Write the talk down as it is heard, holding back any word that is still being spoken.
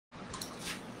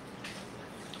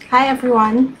Hi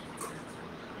everyone,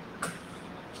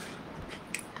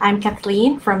 I'm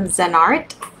Kathleen from Zen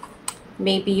Art.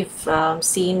 Maybe you've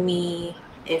seen me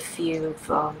if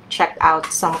you've checked out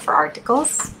some of our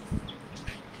articles.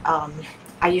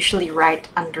 I usually write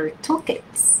under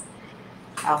toolkits.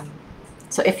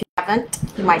 So if you haven't,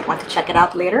 you might want to check it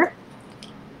out later.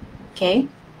 Okay,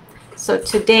 so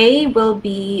today we'll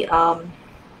be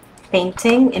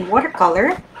painting in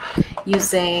watercolor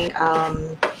using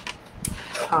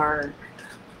our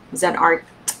Zen Art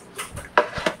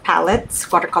palettes,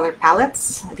 watercolor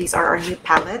palettes. These are our new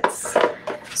palettes,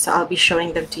 so I'll be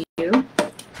showing them to you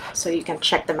so you can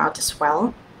check them out as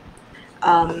well.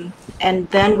 And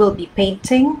then we'll be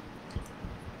painting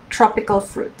tropical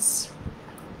fruits.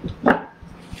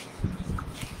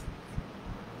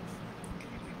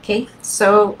 Okay,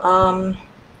 so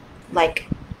like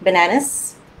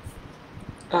bananas,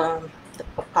 the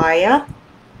papaya,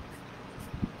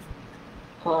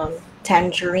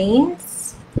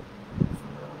 tangerines,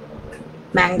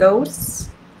 mangoes,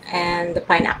 and the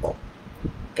pineapple.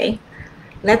 Okay,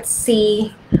 let's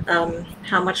see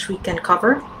how much we can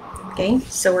cover. Okay,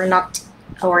 so we're not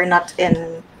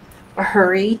in a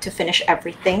hurry to finish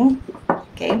everything.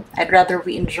 Okay, I'd rather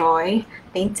we enjoy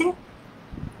painting.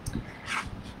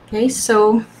 Okay,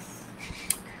 so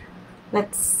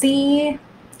let's see.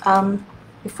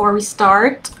 Before we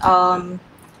start,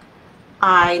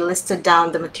 I listed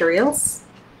down the materials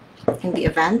in the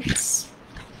events,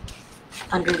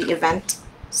 under the event,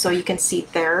 so you can see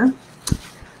it there.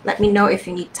 Let me know if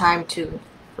you need time to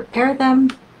prepare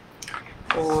them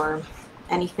or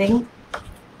anything,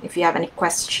 if you have any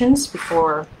questions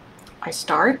before I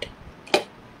start.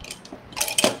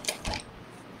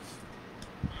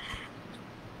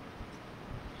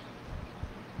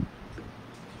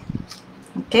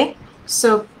 Okay,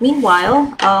 so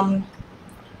meanwhile,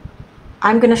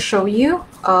 I'm gonna show you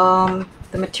the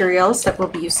materials that we'll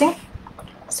be using,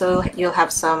 so you'll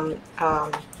have some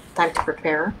time to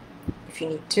prepare if you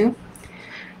need to.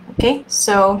 Okay,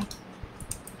 so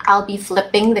I'll be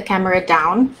flipping the camera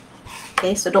down.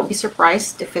 Okay, so don't be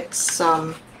surprised if it's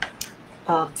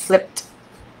flipped.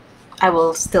 I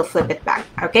will still flip it back.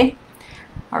 Okay,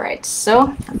 all right,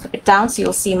 so I'll flip it down so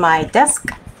you'll see my desk.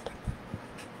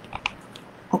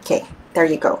 Okay, there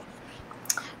you go.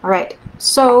 All right,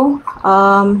 so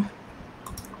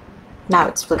now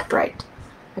it's flipped right.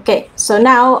 Okay, so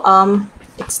now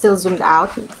it's still zoomed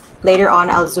out. Later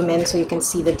on I'll zoom in so you can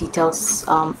see the details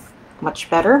much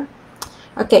better.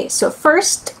 Okay, so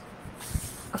first,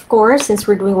 of course, since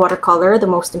we're doing watercolor, the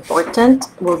most important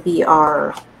will be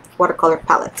our watercolor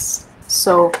palettes.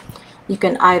 So you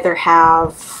can either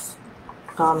have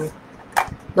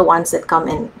the ones that come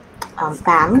in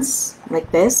pans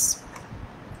like this,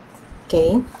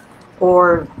 okay,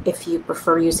 or if you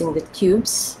prefer using the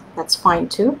tubes, that's fine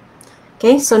too.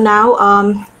 Okay, so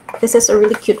now this is a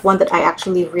really cute one that I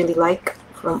actually really like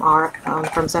from our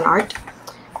from Zen Art.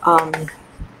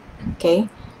 Okay,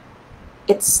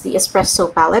 it's the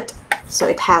espresso palette, so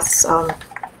it has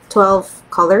 12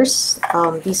 colors.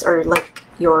 These are like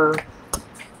your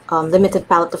limited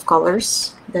palette of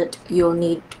colors that you'll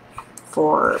need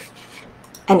for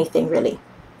anything really.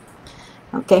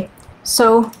 Okay,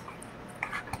 so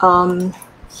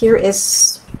here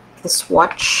is the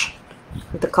swatch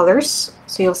of the colors,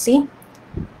 so you'll see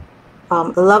a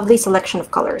lovely selection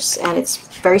of colors, and it's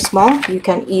very small. You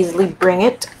can easily bring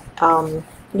it in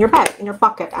your bag, in your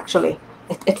pocket. Actually,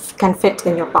 it can fit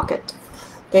in your pocket.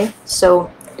 Okay,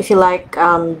 so if you like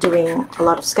doing a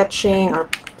lot of sketching or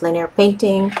plein air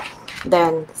painting,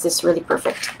 then this is really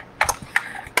perfect.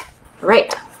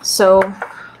 Right, so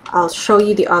I'll show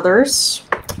you the others.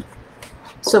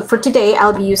 So for today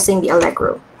I'll be using the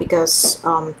Allegro because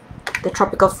the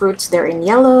tropical fruits, they're in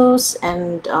yellows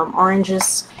and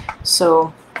oranges,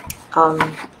 so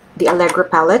the Allegro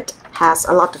palette has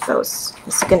a lot of those,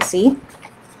 as you can see.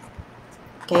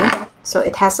 Okay, so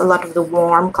it has a lot of the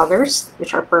warm colors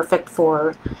which are perfect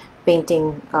for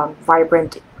painting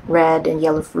vibrant red and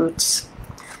yellow fruits.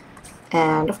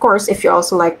 And of course, if you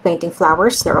also like painting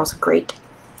flowers, they're also great.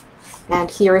 And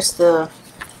here's the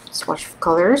swatch of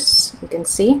colors. You can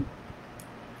see,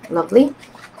 lovely.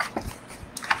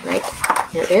 Right,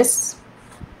 here it is.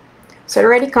 So it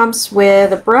already comes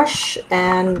with a brush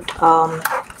and a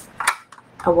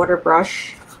water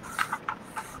brush.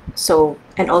 So,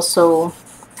 and also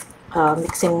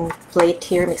mixing plate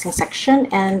here, mixing section,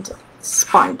 and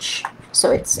sponge.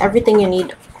 So it's everything you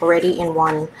need already in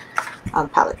one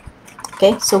palette.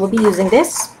 Okay, so we'll be using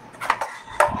this.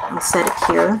 I'll set it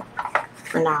here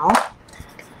for now.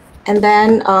 And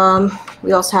then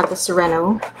we also have the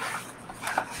Sereno.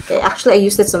 Okay, actually I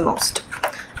use this the most.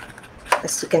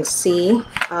 as you can see,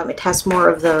 it has more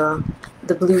of the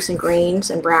blues and greens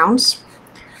and browns.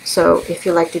 So if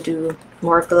you like to do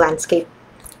more of the landscape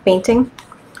painting,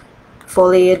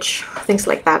 foliage, things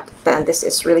like that, then this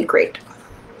is really great.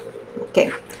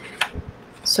 Okay,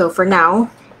 so for now,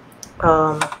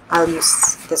 I'll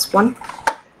use this one.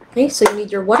 Okay, so you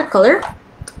need your watercolor.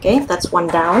 Okay, that's one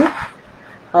down.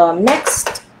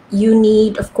 Next, you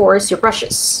need, of course, your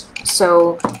brushes.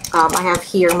 So I have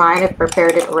here mine. I've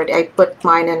prepared it already. I put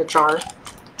mine in a jar,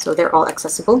 so they're all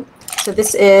accessible. So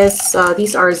this is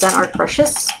these are Zen Art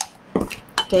brushes.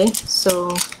 Okay,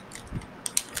 so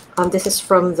this is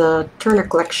from the Turner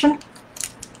collection.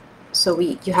 So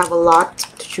you have a lot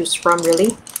to choose from,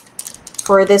 really.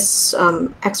 For this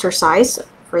exercise,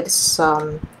 for this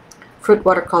fruit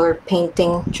watercolor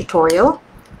painting tutorial,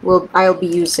 I'll be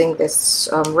using this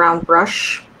round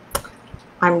brush.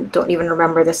 I don't even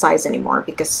remember the size anymore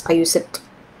because I use it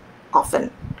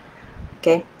often.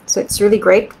 Okay, so it's really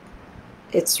great.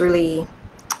 It's really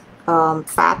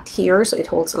fat here, so it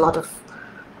holds a lot of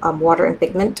water and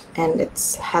pigment, and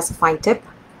it has a fine tip.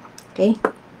 Okay,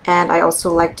 and I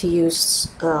also like to use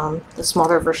the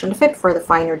smaller version of it for the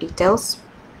finer details.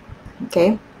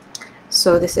 Okay,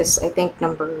 so this is, I think,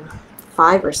 number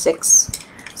 5 or 6.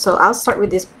 So I'll start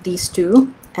with these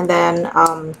two, and then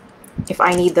if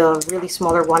I need the really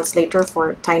smaller ones later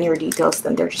for tinier details,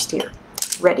 then they're just here,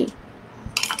 ready.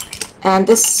 And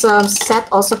this set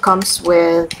also comes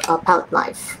with a palette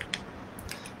knife.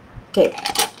 Okay,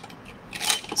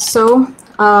 so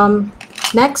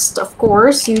next, of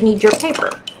course, you need your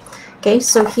paper. Okay,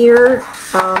 so here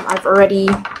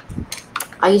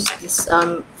I used this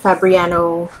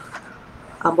Fabriano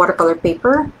watercolor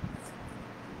paper,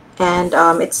 and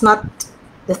it's not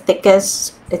the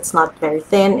thickest, it's not very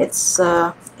thin, it's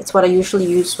what I usually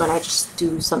use when I just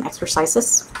do some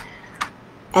exercises.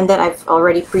 And then I've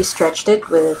already pre-stretched it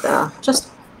with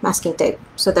just masking tape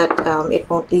so that it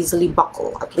won't easily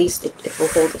buckle. At least it will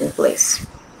hold it in place.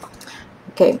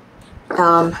 Okay,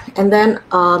 and then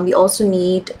you also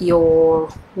need your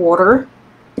water.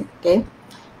 Okay,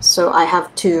 so I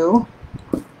have 2.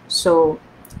 So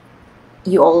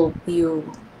you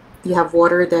have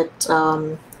water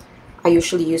that I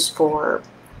usually use for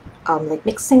like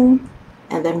mixing,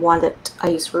 and then one that I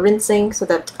use for rinsing, so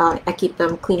that I keep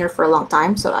them cleaner for a long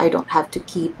time, so I don't have to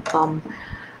keep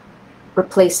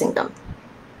replacing them.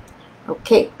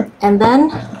 Okay, and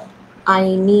then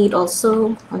I need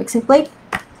also a mixing plate.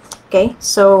 Okay,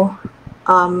 so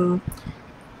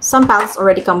some palettes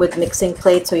already come with mixing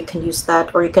plate, so you can use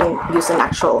that, or you can use an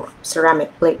actual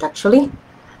ceramic plate actually.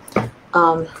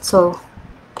 So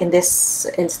in this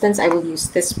instance, I will use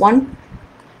this one.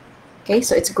 Okay,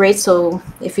 so it's great. So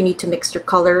if you need to mix your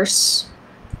colors,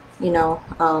 you know,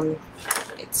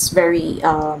 it's very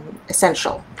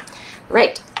essential.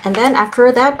 Right, and then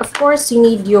after that, of course, you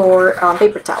need your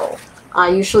paper towel. I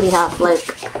usually have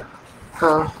like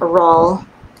a roll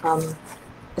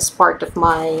as part of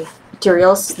my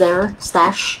materials there,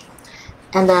 stash.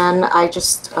 And then I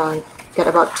just get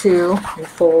about 2 and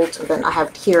fold, and then I have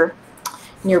it here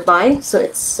nearby. So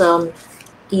it's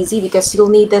easy because you'll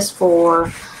need this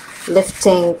for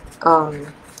lifting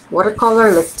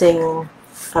watercolor, lifting,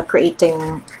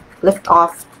 creating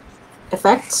lift-off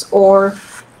effects, or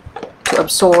to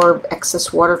absorb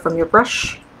excess water from your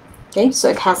brush. Okay, so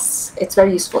it's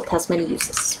very useful. It has many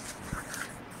uses.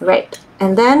 Right,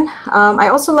 and then I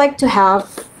also like to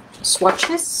have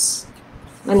swatches.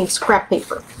 I mean scrap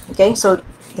paper. Okay, so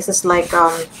this is like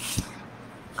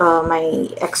my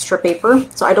extra paper,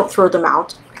 so I don't throw them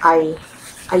out. I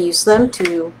use them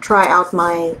to try out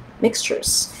my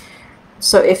mixtures.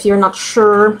 So if you're not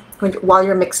sure while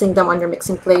you're mixing them on your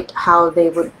mixing plate how they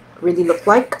would really look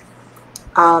like,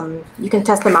 you can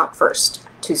test them out first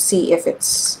to see if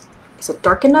is it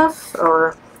dark enough,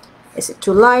 or is it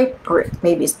too light, or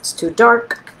maybe it's too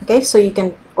dark. Okay, so you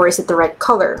can, or is it the right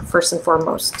color first and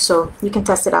foremost. So you can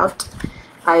test it out.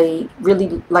 I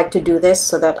really like to do this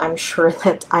so that I'm sure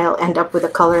that I'll end up with a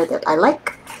color that I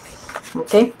like.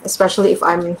 Okay, especially if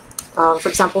I'm for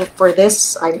example, for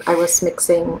this I was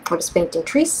painting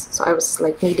trees, so I was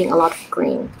like needing a lot of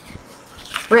green.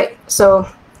 Right, so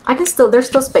I can still, there's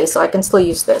still space, so I can still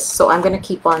use this, so I'm gonna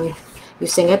keep on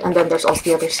using it. And then there's also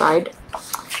the other side.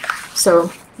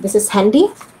 So this is handy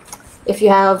if you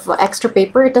have extra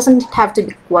paper. It doesn't have to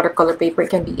be watercolor paper, it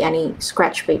can be any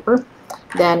scratch paper.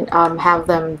 Then have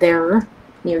them there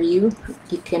near you.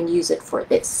 You can use it for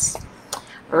this.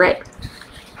 All right,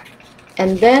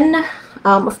 and then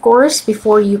of course,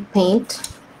 before you paint,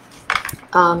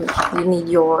 you need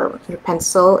your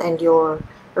pencil and your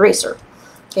eraser.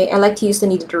 Okay, I like to use the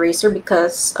kneaded eraser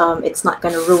because it's not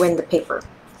going to ruin the paper.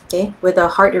 Okay, with a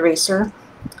hard eraser,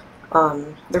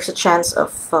 there's a chance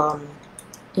of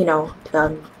you know,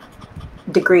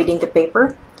 degrading the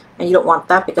paper, and you don't want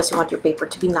that because you want your paper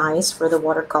to be nice for the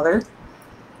watercolor.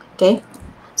 Okay,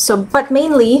 so but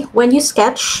mainly when you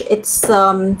sketch, it's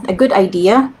a good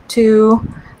idea to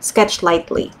sketch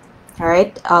lightly. All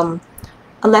right,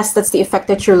 unless that's the effect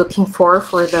that you're looking for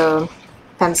the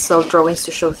pencil drawings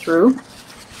to show through,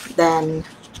 then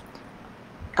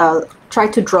try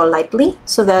to draw lightly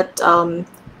so that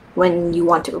when you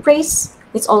want to erase,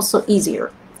 it's also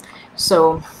easier.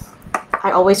 So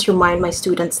I always remind my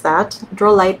students that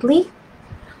draw lightly.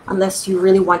 Unless you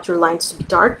really want your lines to be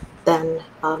dark, then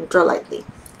draw lightly.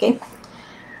 Okay,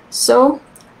 so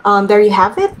there you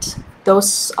have it.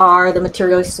 Those are the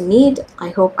materials you need. I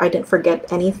hope I didn't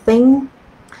forget anything.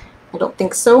 I don't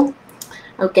think so.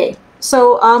 Okay,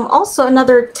 so also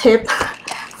another tip,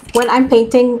 when I'm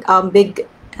painting big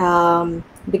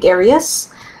areas,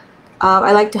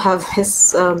 I like to have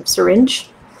this syringe.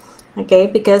 Okay,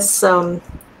 because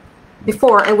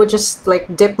before I would just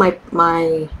like dip my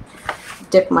brush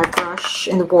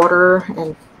in the water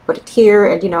and put it here,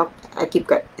 and you know, it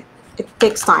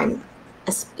takes time.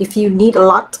 If you need a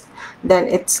lot, then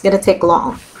it's gonna take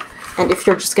long, and if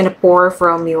you're just gonna pour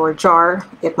from your jar,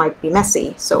 it might be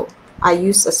messy. So I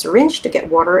use a syringe to get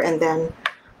water and then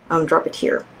drop it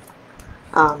here.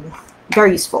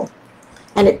 Very useful,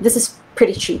 and this is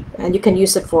pretty cheap, and you can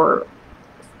use it for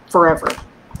forever.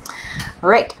 All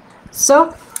right,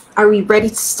 so are we ready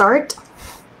to start?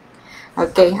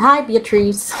 Okay, hi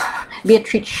Beatrice.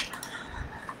 Beatrice.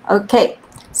 Okay,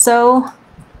 so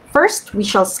first we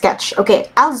shall sketch.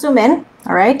 Okay, I'll zoom in.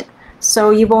 All right, so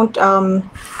you won't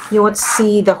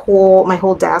see my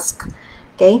whole desk.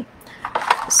 Okay,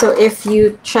 so if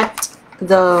you checked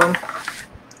the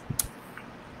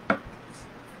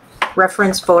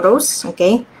reference photos,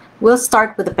 okay, we'll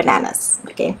start with the bananas.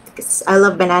 Okay, because I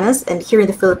love bananas, and here in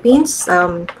the Philippines,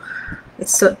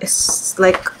 it's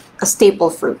like a staple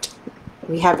fruit.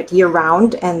 We have it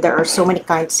year-round, and there are so many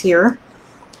kinds here.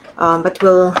 But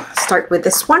we'll start with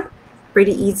this one.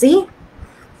 Pretty easy,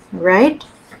 right?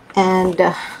 And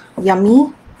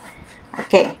yummy.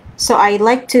 Okay, so I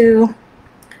like to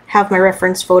have my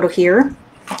reference photo here.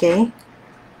 Okay,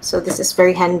 so this is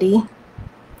very handy.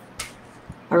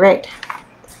 All right.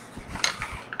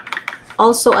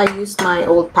 Also, I used my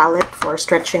old palette for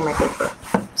stretching my paper.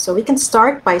 So we can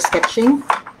start by sketching.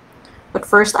 But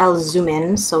first, I'll zoom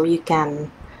in so you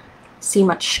can see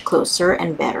much closer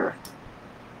and better.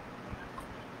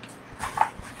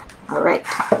 All right.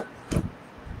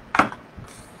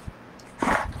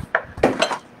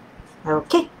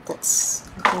 Okay, that's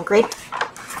looking great.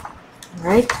 All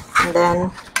right, and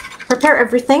then prepare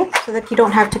everything so that you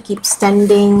don't have to keep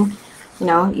standing. You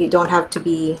know, you don't have to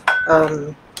be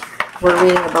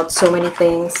worrying about so many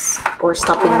things or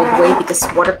stopping midway, because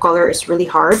watercolor is really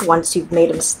hard. Once you've made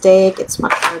a mistake, it's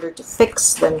much harder to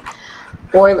fix than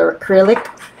oil or acrylic.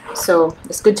 So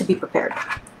it's good to be prepared.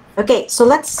 Okay, so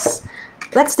let's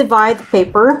divide the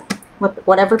paper,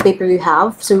 whatever paper you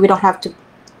have, so we don't have to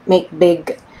make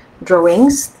big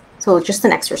drawings. So just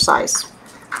an exercise.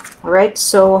 All right,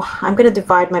 so I'm going to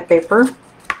divide my paper.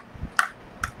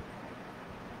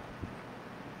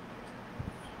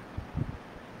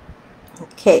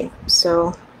 Okay,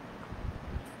 so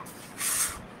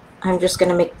I'm just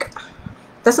gonna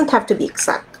doesn't have to be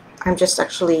exact. I'm just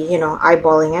actually, you know,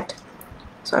 eyeballing it.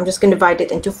 So I'm just gonna divide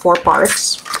it into 4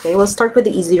 parts. Okay, we'll start with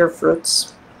the easier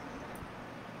fruits,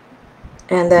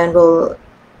 and then we'll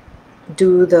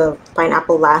do the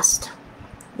pineapple last,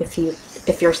 if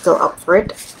you're still up for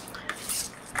it.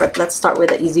 But let's start with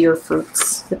the easier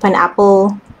fruits. The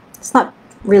pineapple, it's not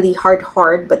really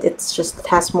hard, but it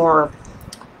has more.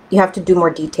 You have to do more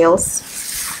details,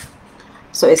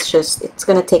 so it's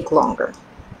gonna take longer.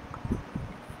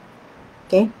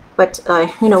 Okay, but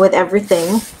you know, with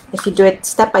everything, if you do it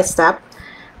step by step,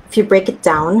 if you break it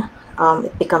down,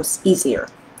 it becomes easier.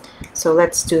 So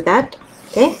let's do that.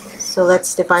 Okay, so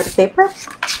let's divide the paper.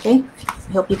 Okay,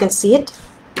 I hope you can see it.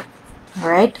 All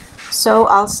right, so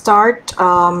I'll start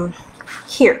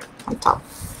here on top.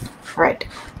 All right,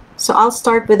 so I'll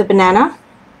start with the banana.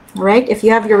 All right, if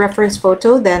you have your reference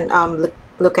photo, then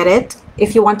look at it.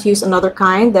 If you want to use another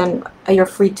kind, then you're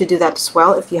free to do that as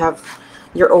well if you have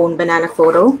your own banana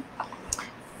photo.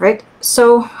 Right,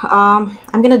 so I'm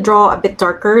gonna draw a bit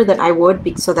darker than I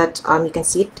would so that you can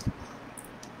see it.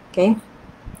 Okay,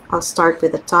 I'll start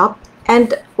with the top,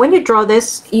 and when you draw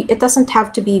this, it doesn't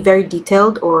have to be very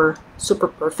detailed or super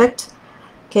perfect.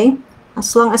 Okay,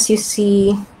 as long as you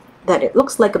see that it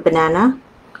looks like a banana,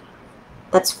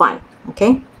 that's fine.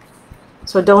 Okay,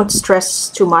 so don't stress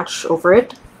too much over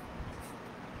it.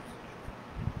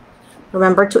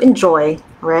 Remember to enjoy,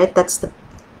 right? That's the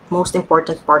most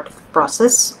important part of the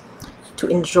process, to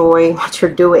enjoy what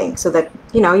you're doing so that,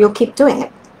 you know, you'll keep doing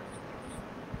it.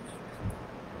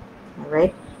 All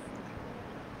right.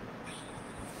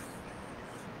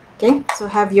 Okay, so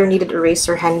have your kneaded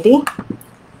eraser handy.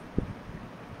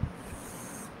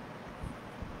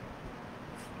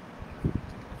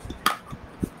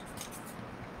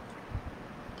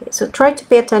 Okay, so try to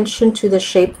pay attention to the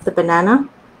shape of the banana.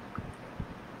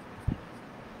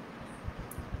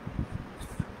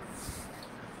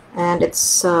 And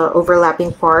its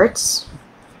overlapping parts.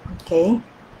 Okay.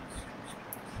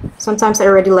 Sometimes I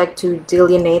already like to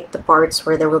delineate the parts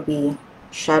where there will be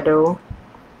shadow.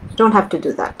 You don't have to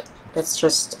do that. That's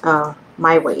just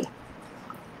my way.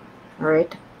 All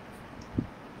right.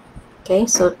 Okay,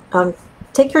 so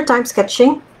take your time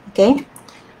sketching. Okay.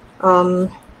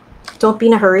 Don't be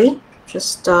in a hurry.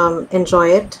 Just enjoy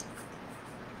it.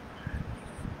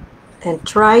 And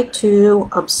try to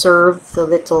observe the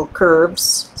little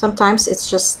curves. Sometimes it's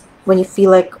just when you feel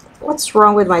like, what's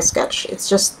wrong with my sketch? It's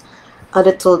just a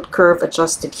little curve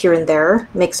adjusted here and there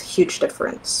makes a huge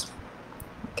difference.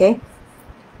 Okay,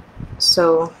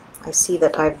 so I see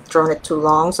that I've drawn it too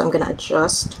long, so I'm going to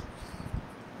adjust.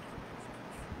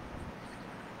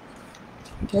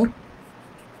 Okay,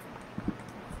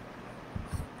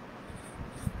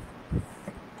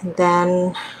 and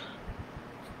then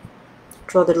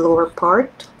draw the lower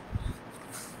part.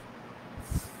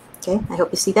 Okay, I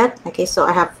hope you see that. Okay, so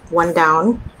I have one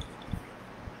down.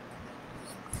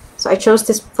 So I chose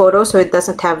this photo so it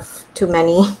doesn't have too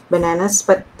many bananas,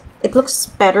 but it looks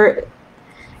better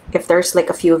if there's like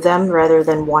a few of them rather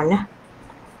than one.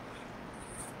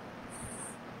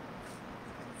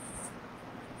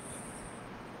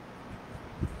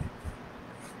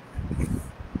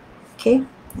 Okay,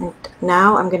 and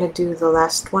now I'm going to do the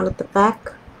last one at the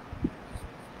back.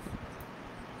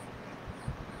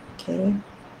 Okay,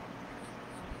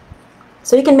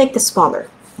 so you can make this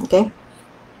smaller. Okay,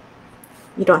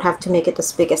 you don't have to make it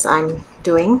as big as I'm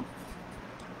doing.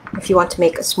 If you want to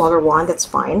make a smaller one, that's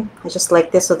fine. I just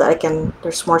like this so that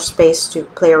there's more space to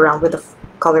play around with the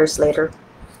colors later.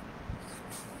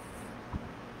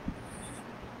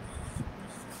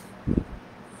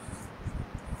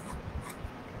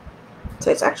 So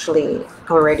it's actually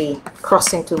already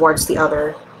crossing towards the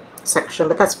other section,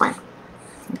 but that's fine.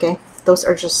 Okay, those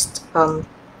are just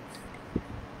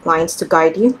lines to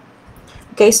guide you.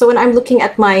 Okay, so when I'm looking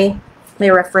at my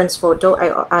reference photo,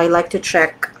 I like to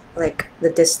check like the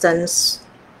distance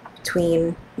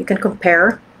between, you can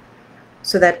compare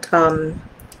so that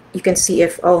you can see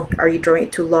if, oh, are you drawing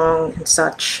it too long and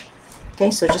such. Okay,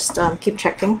 so just keep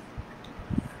checking.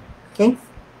 Okay,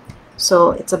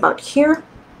 so it's about here,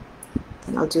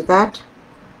 and I'll do that.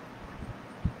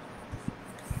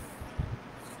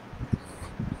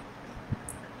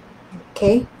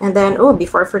 Okay, and then, oh,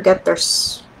 before I forget,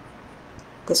 there's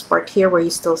this part here where you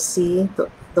still see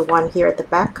the one here at the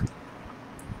back.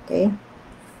 Okay,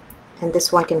 and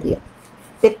this one can be a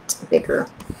bit bigger.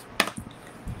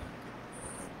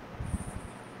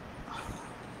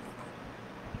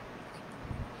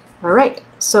 All right,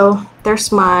 so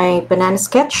there's my banana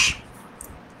sketch.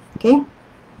 Okay,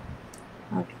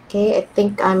 I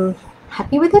think I'm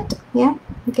happy with it. Yeah,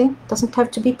 okay, doesn't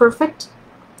have to be perfect.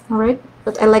 All right,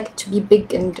 but I like it to be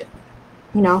big and,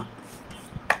 you know,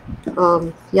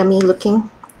 yummy looking,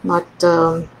 not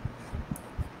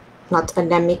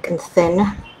anemic and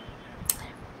thin.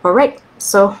 All right,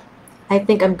 so I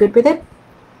think I'm good with it.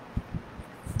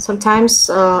 Sometimes,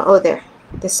 oh, there,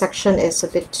 this section is a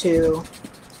bit too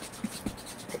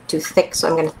thick, so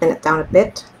I'm going to thin it down a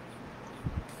bit.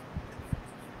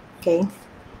 Okay,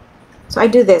 so I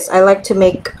do this. I like to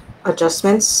make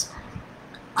adjustments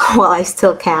while I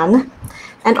still can,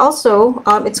 and also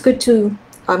it's good to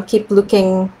keep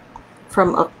looking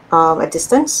from a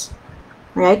distance,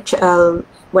 right?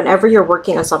 Whenever you're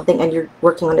working on something and you're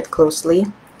working on it closely,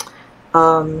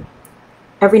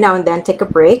 every now and then take a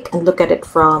break and look at it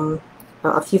from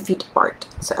a few feet apart.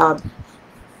 So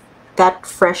that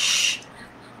fresh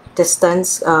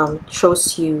distance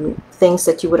shows you things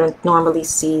that you wouldn't normally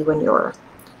see when you're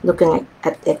looking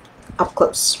at it up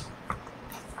close.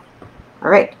 All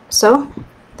right, so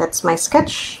that's my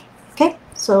sketch. Okay,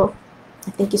 so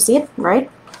I think you see it,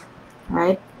 right? All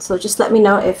right, so just let me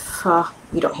know if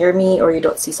you don't hear me or you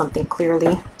don't see something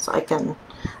clearly so I can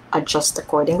adjust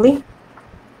accordingly.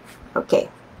 Okay,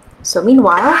 so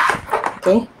meanwhile,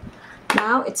 okay,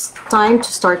 now it's time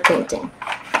to start painting.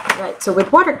 All right, so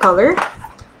with watercolor,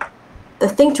 the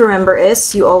thing to remember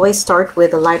is you always start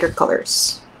with the lighter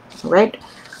colors, right?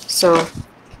 So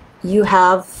you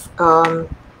have to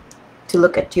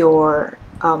look at your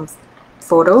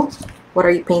photo. What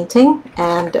are you painting?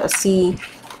 And see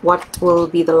what will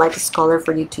be the lightest color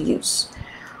for you to use.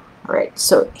 All right,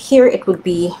 so here it would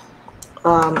be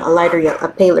a lighter yellow, a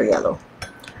paler yellow,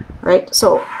 right?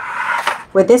 So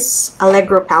with this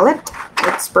Allegro palette,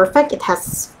 it's perfect. It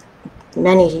has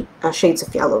many shades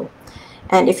of yellow.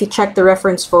 And if you check the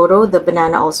reference photo, the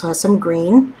banana also has some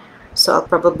green. So I'll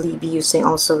probably be using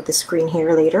also this green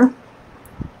here later.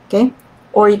 Okay,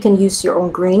 or you can use your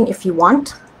own green if you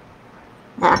want.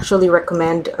 I actually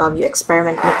recommend you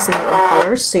experiment mixing your own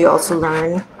colors, so you also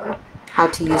learn how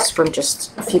to use from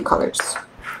just a few colors.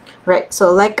 Right,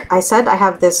 so like I said, I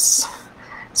have this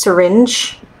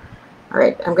syringe. All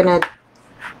right, I'm gonna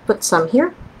put some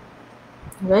here.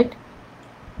 All right,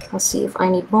 let's see if I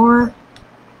need more.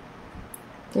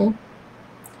 Okay,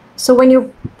 so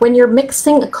when you're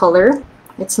mixing a color,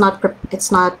 it's not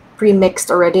pre-mixed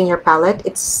already in your palette.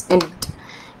 And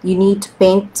you need to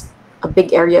paint a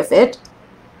big area of it.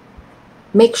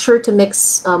 Make sure to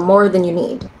mix more than you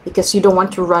need, because you don't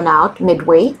want to run out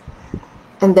midway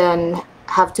and then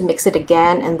have to mix it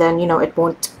again, and then it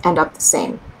won't end up the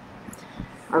same.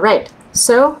 All right,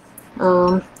 so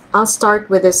I'll start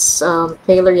with this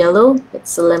paler yellow.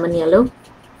 It's a lemon yellow.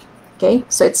 Okay,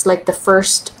 so it's like the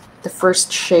first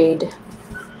shade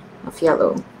of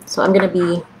yellow. So I'm gonna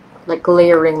be like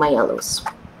layering my yellows.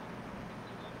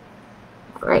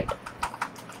 All right.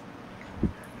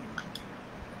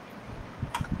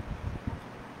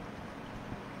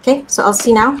 Okay, so I'll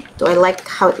see now. Do I like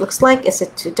how it looks like? Is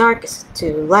it too dark? Is it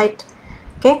too light?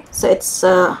 Okay, so it's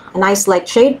a nice light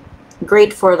shade,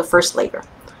 great for the first layer.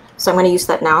 So I'm going to use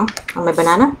that now on my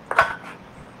banana.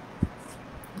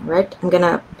 All right, I'm going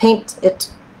to paint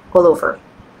it all over.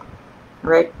 All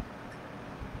right.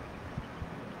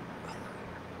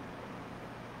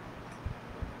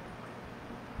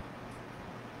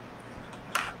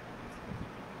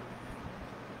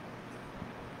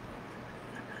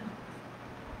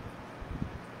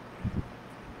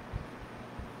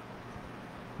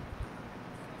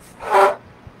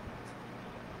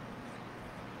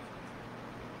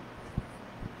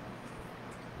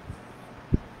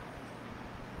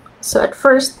 So at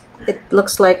first, it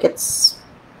looks like it's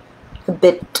a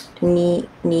bit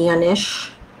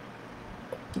neonish.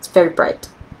 It's very bright.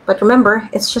 But remember,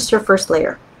 it's just your first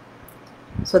layer.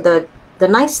 So the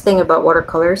nice thing about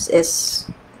watercolors is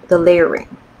the layering.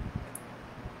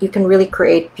 You can really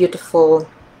create beautiful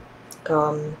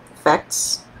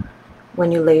effects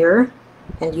when you layer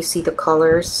and you see the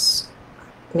colors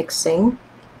mixing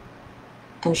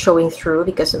and showing through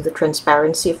because of the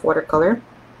transparency of watercolor.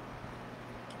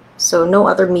 So no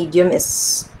other medium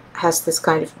has this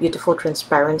kind of beautiful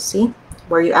transparency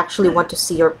where you actually want to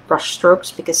see your brush strokes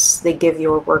because they give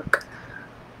your work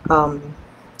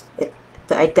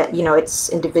its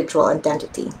individual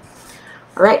identity.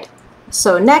 All right,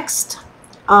 so next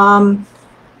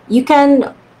you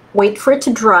can wait for it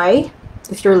to dry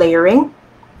if you're layering,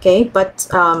 okay, but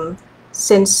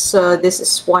since this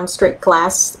is one straight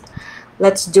class,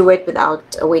 let's do it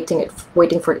without waiting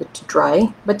for it to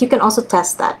dry. But you can also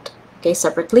test that, okay,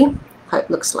 separately, how it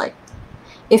looks like.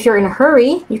 If you're in a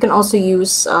hurry, you can also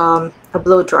use a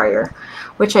blow dryer,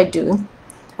 which I do.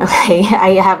 Okay,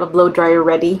 I have a blow dryer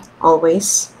ready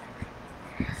always.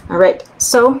 All right,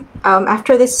 so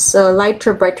after this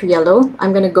lighter, brighter yellow,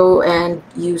 I'm gonna go and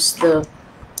use the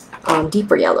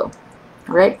deeper yellow.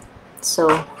 All right,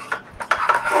 so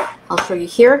I'll show you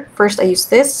here. First I use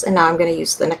this, and now I'm gonna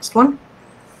use the next one.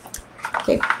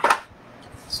 Okay,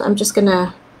 so I'm just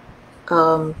gonna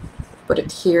put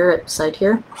it here, beside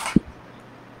here.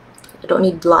 I don't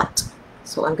need a lot,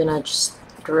 so I'm gonna just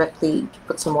directly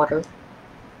put some water.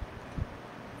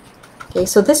 Okay,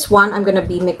 so this one I'm gonna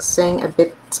be mixing a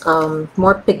bit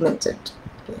more pigmented.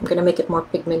 Okay, I'm gonna make it more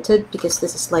pigmented because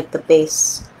this is like the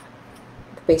base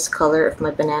color of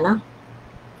my banana.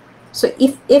 So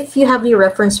if you have your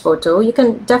reference photo, you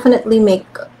can definitely make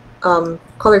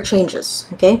color changes,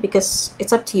 okay, because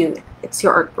it's up to you. It's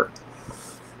your artwork.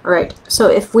 All right, so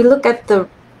if we look at the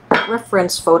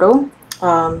reference photo,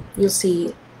 you'll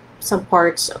see some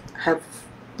parts have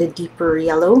the deeper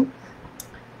yellow.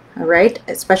 All right,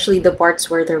 especially the parts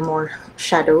where they're more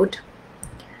shadowed,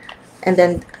 and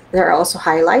then there are also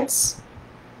highlights.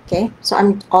 Okay, so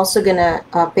I'm also gonna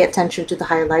pay attention to the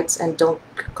highlights and don't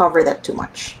cover that too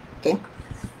much. Okay,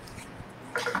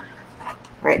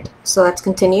 all right, so let's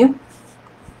continue.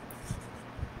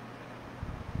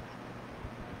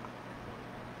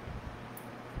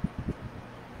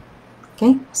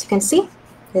 Okay, as you can see,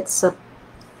 it's a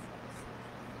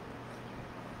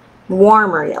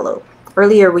warmer yellow.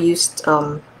 Earlier we used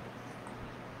a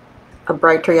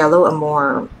brighter yellow,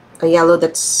 a yellow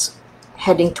that's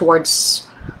heading towards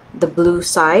the blue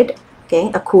side,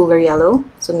 okay, a cooler yellow.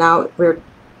 So now we're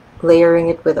layering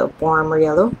it with a warmer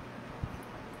yellow.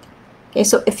 Okay,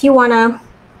 so if you want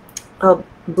to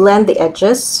blend the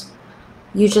edges,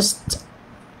 you just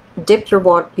dip your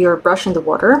brush in the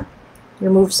water,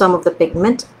 remove some of the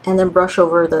pigment, and then brush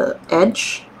over the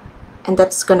edge, and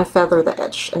that's going to feather the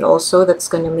edge, and also that's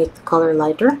going to make the color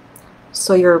lighter.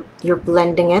 So you're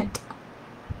blending it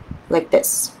like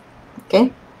this.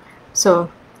 Okay,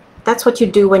 so that's what you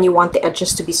do when you want the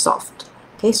edges to be soft.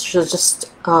 Okay, so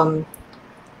just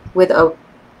with a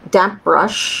damp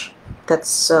brush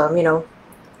that's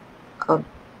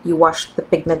you wash the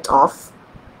pigment off.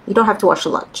 You don't have to wash a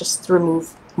lot, just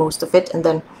remove most of it, and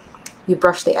then you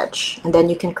brush the edge, and then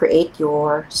you can create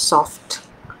your soft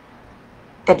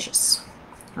edges.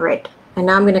 All right, and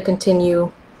now I'm going to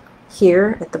continue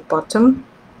here at the bottom.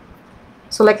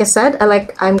 So like I said,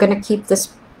 I'm going to keep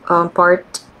this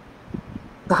part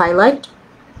the highlight.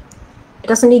 It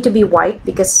doesn't need to be white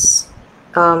because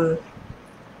the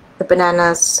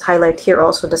banana's highlight here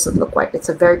also doesn't look white. It's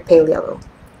a very pale yellow.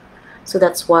 So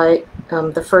that's why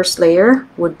the first layer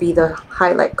would be the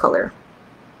highlight color.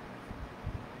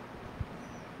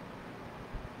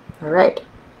 All right.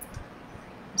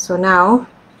 So now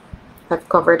I've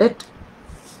covered it.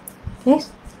 Okay.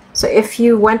 So if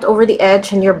you went over the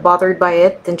edge and you're bothered by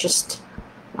it, then just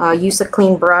use a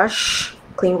clean brush,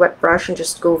 clean wet brush, and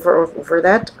just go over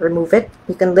that. Remove it.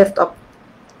 You can lift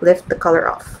the color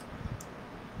off.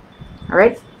 All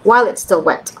right, while it's still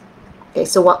wet. Okay,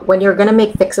 so when you're gonna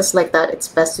make fixes like that, it's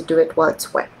best to do it while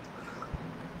it's wet.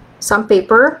 Some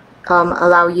paper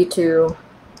allow you to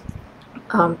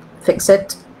fix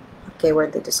it. Okay, where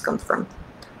did this come from?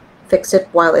 Fix it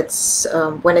while it's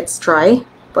when it's dry,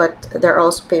 but there are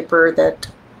also paper that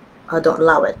don't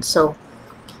allow it. So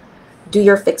do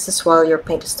your fixes while your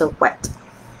paint is still wet,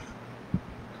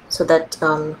 so that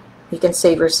you can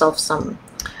save yourself some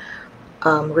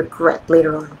regret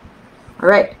later on. All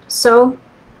right, so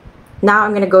now I'm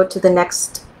going to go to the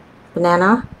next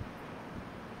banana.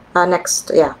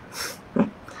 Yeah. All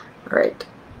right.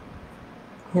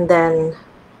 And then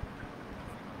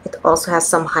it also has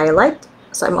some highlight.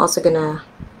 So I'm also going to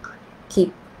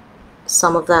keep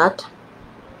some of that.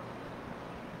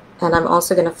 And I'm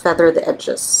also going to feather the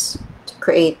edges to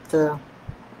create the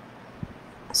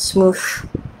smooth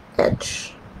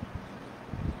edge.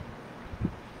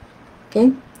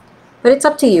 Okay. But it's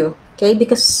up to you. Okay,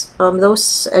 because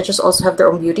those edges also have their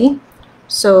own beauty.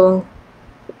 So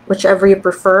whichever you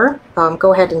prefer,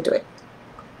 go ahead and do it.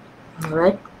 All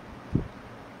right.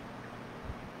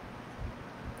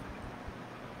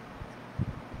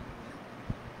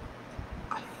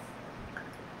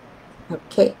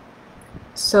 Okay,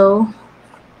 so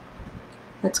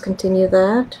let's continue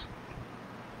that.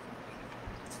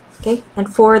 Okay,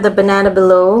 and for the banana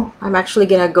below, I'm actually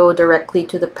gonna go directly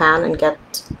to the pan and get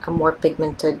a more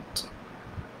pigmented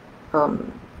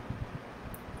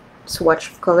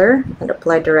swatch of color and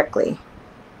apply directly,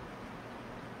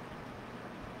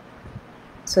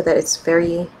 so that it's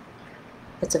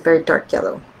a very dark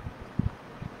yellow.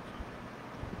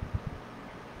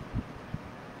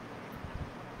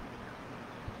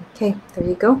 Okay, there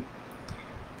you go.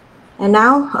 And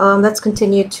now let's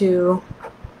continue to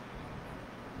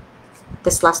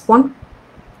this last one.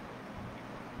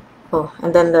 Oh,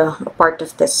 and then the part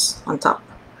of this on top.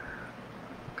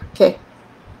 Okay,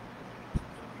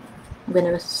 I'm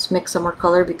gonna mix some more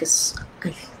color because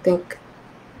I think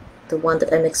the one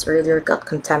that I mixed earlier got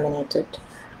contaminated.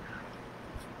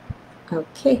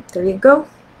 Okay, there you go.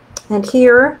 And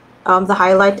here the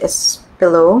highlight is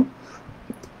below,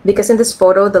 because in this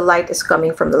photo the light is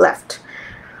coming from the left.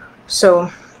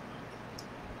 So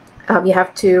you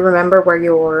have to remember where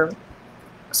your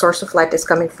source of light is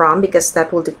coming from, because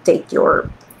that will dictate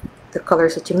the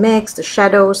colors that you mix, the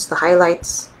shadows, the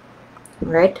highlights.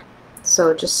 Right?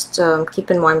 So just keep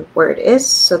in mind where it is,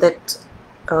 so that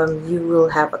you will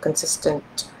have a consistent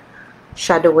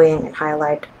shadowing and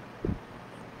highlight.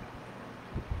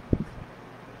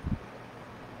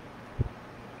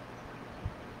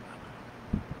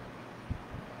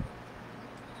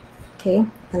 Okay,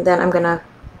 and then I'm gonna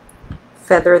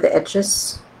feather the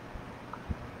edges,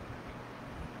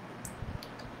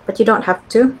 but you don't have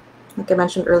to, like I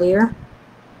mentioned earlier,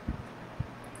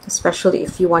 especially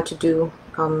if you want to do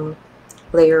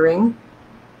layering.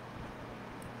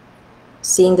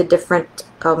 Seeing the different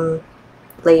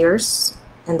layers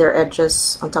and their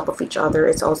edges on top of each other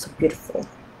is also beautiful.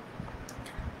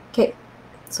 Okay,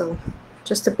 so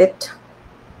just a bit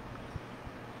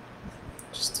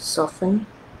soften.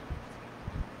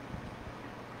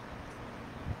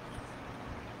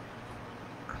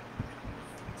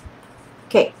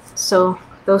 Okay, so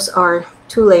those are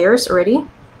 2 layers already.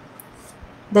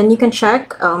 Then you can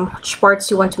check which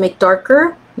parts you want to make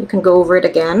darker. You can go over it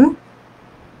again.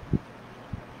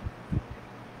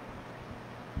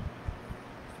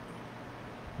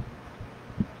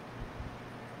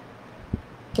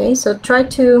 Okay, so try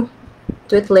to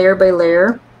do it layer by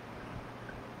layer.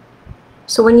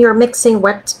 So when you're mixing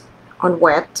wet on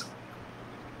wet,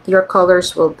 your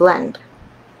colors will blend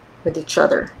with each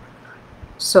other.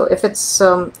 So if it's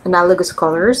analogous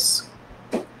colors,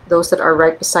 those that are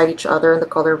right beside each other in the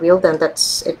color wheel, then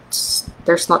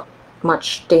there's not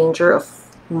much danger of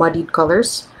muddied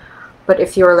colors. But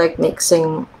if you're like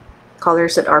mixing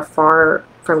colors that are far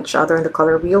from each other in the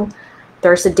color wheel,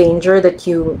 there's a danger that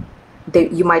you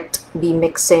might be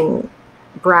mixing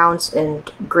browns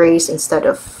and grays instead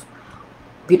of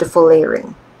beautiful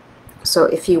layering. So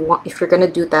if you're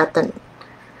gonna do that, then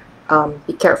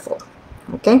be careful.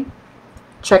 Okay,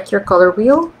 check your color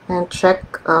wheel and check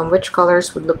which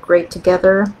colors would look great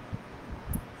together.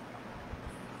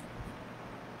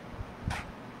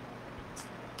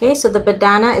 Okay, so the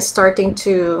banana is starting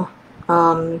to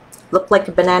look like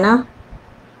a banana.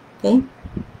 Okay,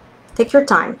 take your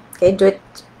time. Okay, do it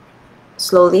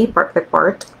slowly, part by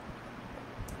part,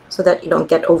 so that you don't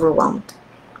get overwhelmed.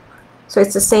 So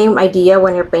it's the same idea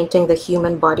when you're painting the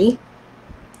human body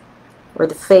or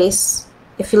the face.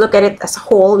 If you look at it as a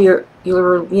whole,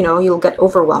 you'll get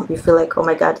overwhelmed. You feel like, oh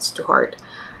my God, it's too hard.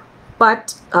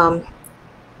 But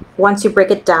once you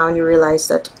break it down, you realize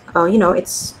that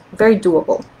it's very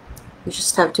doable. You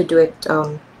just have to do it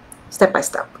step by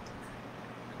step.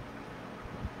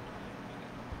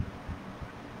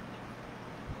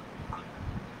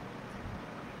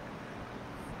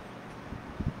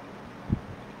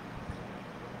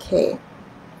 Okay,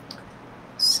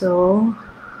 so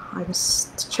I'm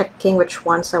just checking which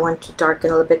ones I want to darken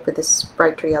a little bit with this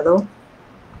brighter yellow.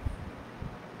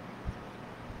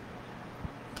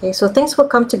 Okay, so things will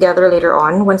come together later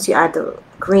on once you add the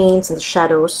greens and the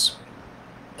shadows.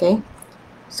 Okay,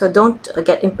 so don't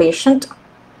get impatient.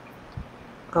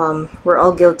 We're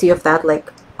all guilty of that,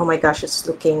 like, oh my gosh, it's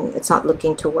not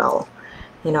looking too well,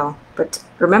 but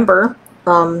remember,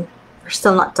 we're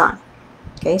still not done.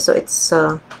 Okay, so it's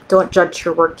don't judge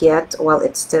your work yet while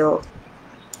it's still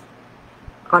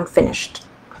unfinished.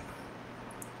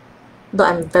 Though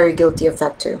I'm very guilty of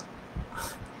that too.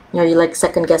 You like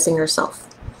second guessing yourself.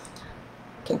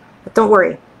 Okay, but don't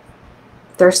worry.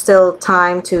 There's still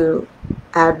time to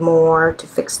add more, to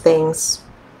fix things.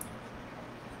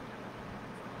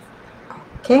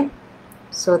 Okay,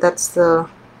 so that's I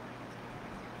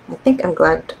think I'm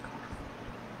glad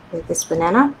with this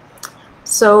banana.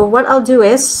 So what I'll do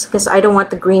is, because I don't want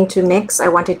the green to mix, I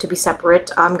want it to be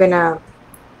separate, I'm gonna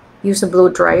use a blow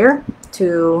dryer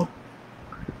to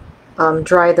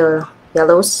dry the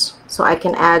yellows, so I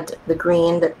can add the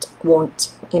green that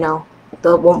won't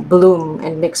bloom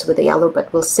and mix with the yellow,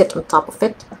 but will sit on top of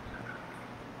it.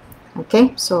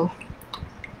 Okay, so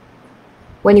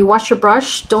when you wash your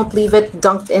brush, don't leave it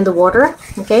dunked in the water.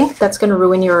 Okay, that's gonna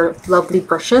ruin your lovely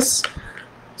brushes.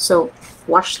 So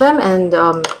wash them and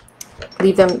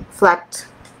leave them flat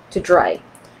to dry.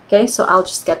 Okay, so I'll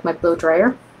just get my blow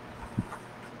dryer.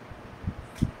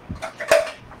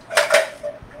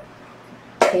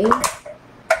 Okay,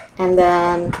 and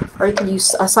then, or you can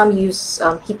use some use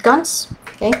heat guns.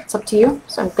 Okay, it's up to you.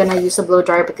 So I'm gonna use a blow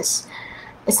dryer because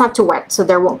it's not too wet, so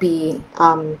there won't be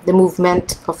the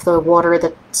movement of the water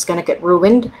that's gonna get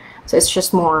ruined. So it's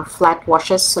just more flat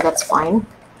washes, so that's fine.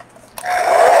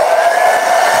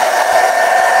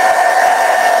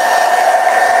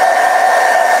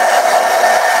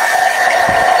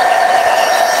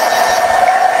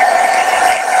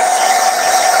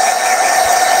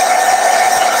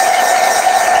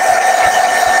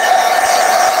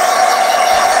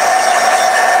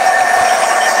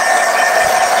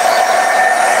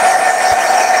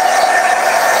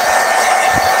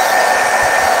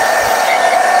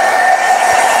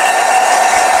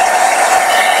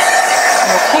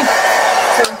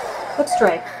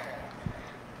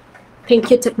 Paint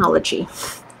Kit technology.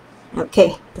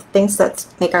 Okay, the things that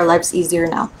make our lives easier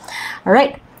now. All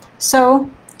right, so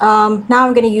now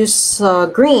I'm going to use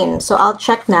green. So I'll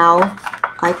check now.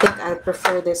 I think I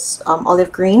prefer this olive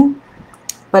green,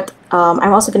 but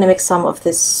I'm also going to mix some of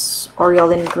this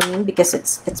Oriolan green because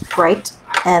it's bright,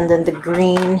 and then the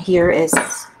green here is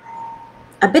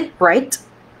a bit bright,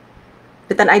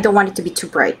 but then I don't want it to be too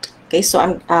bright. Okay, so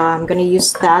I'm going to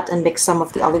use that and mix some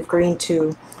of the olive green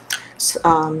to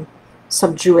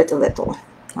subdue it a little.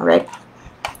 All right,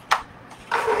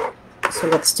 So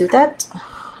let's do that.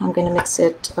 I'm gonna mix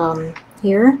it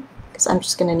here because I'm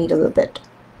just gonna need a little bit.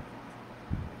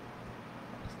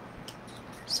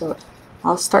 So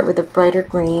I'll start with a brighter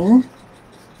green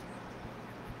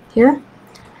here.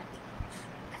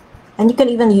 And you can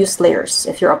even use layers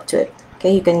if you're up to it.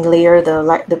 Okay, you can layer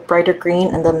the brighter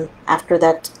green, and then after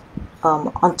that,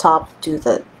 on top do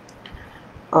the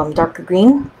darker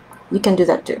green. You can do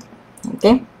that too.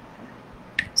 Okay,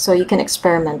 so you can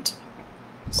experiment.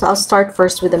 So I'll start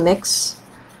first with a mix,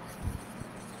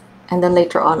 and then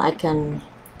later on I can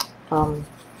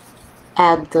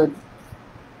add the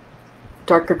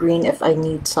darker green if I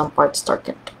need some parts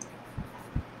darkened.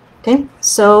 Okay,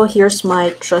 so here's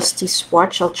my trusty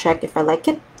swatch. I'll check if I like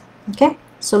it. Okay,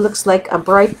 so it looks like a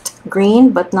bright green,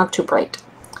 but not too bright.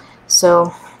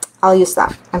 So I'll use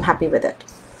that. I'm happy with it.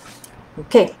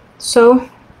 Okay, so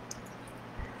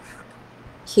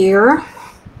here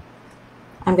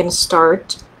I'm going to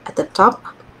start at the top.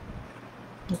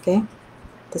 Okay,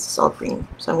 this is all green,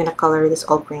 so I'm going to color this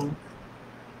all green.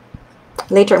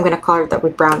 Later I'm going to color that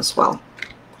with brown as well.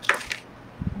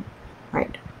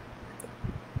 Right.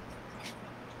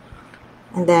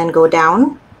 And then go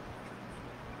down.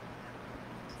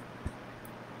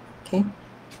 Okay,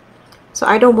 so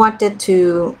I don't want it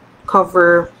to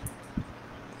cover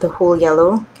the whole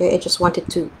yellow. Okay, I just want it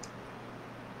to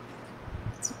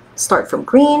start from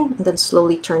green and then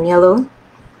slowly turn yellow.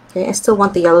 Okay, I still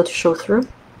want the yellow to show through,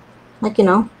 like, you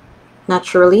know,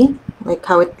 naturally, like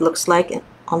how it looks like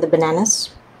on the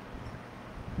bananas.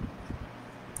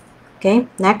 Okay,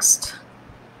 next.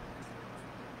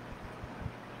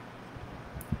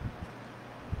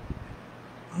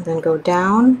 And then go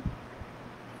down.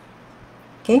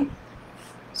 Okay,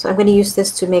 so I'm going to use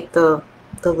this to make the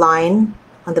line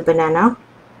on the banana.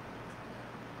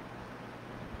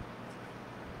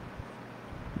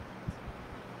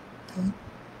 Okay.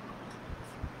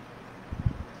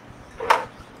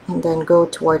 And then go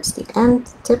towards the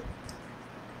end tip.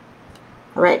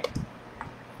 All right,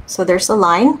 so there's a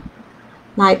line.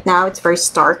 Right now it's very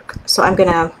stark, so I'm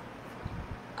gonna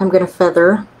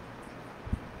feather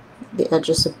the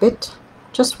edges a bit,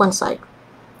 just one side.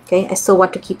 Okay, I still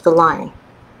want to keep the line,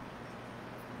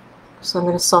 so I'm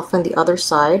going to soften the other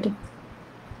side.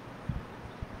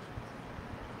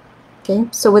 Okay,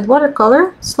 so with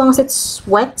watercolor, as long as it's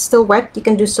wet, still wet, you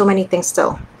can do so many things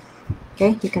still.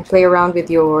 Okay, you can play around with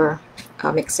your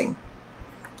mixing.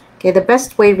 Okay, the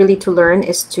best way really to learn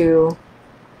is to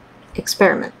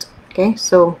experiment. Okay,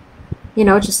 so, you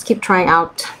know, just keep trying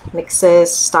out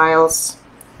mixes, styles.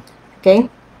 Okay,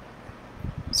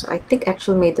 so I think I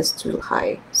actually made this too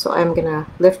high, so I'm gonna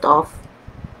lift off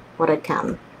what I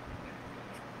can.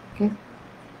 Okay,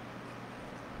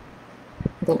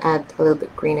 then add a little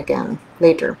bit green again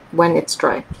later when it's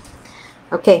dry.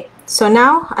 Okay, so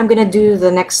now I'm gonna do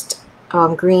the next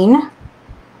green.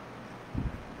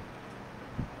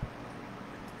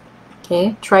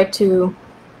 Okay, try to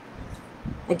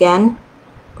again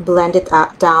blend it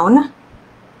down.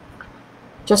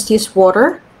 Just use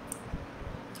water.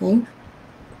 Okay,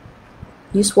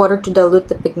 use water to dilute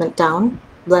the pigment down,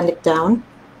 blend it down.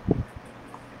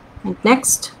 And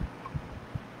next,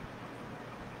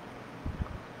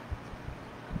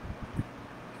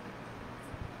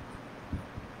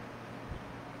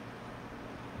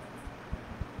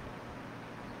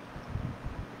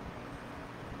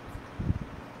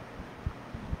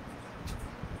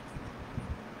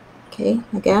 okay,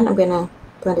 again, I'm gonna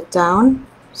blend it down,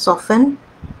 soften.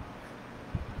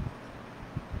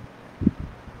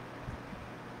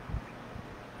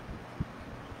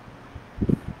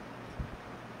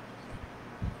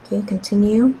 Okay,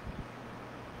 continue.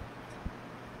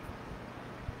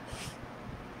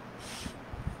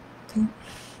 Okay,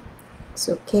 it's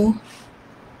okay.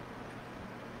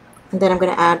 And then I'm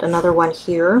gonna add another one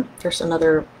here. There's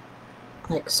another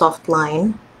like soft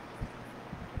line.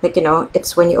 Like, you know,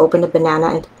 it's when you open a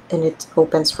banana and it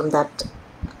opens from that,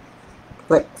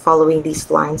 like following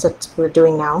these lines that we're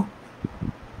doing now.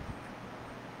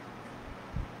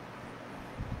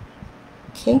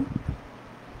 Okay.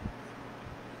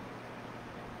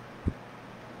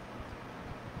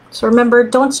 So remember,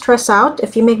 don't stress out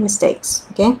if you make mistakes,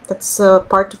 okay? That's a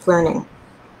part of learning.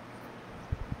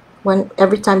 When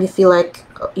every time you feel like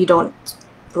you don't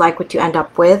like what you end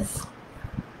up with,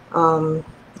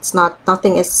 it's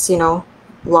nothing is, you know,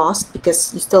 lost,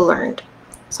 because you still learned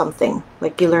something.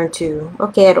 Like you learned to,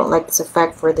 okay, I don't like this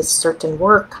effect for this certain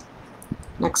work.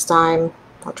 Next time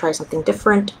I'll try something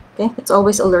different. Okay, it's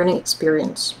always a learning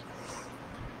experience.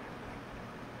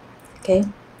 Okay,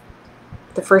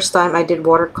 the first time I did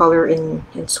watercolor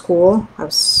in school,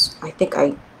 I think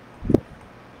I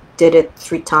did it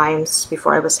 3 times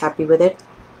before I was happy with it.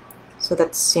 So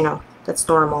that's, you know, that's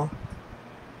normal.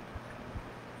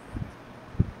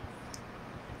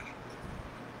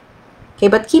 Okay,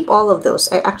 but keep all of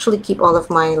those. I actually keep all of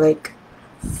my like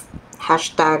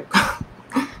hashtag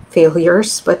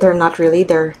failures, but they're not really.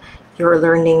 They're your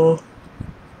learning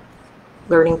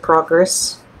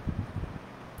progress.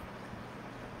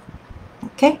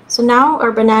 Okay, so now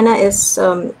our banana is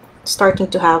starting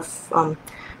to have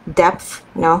depth.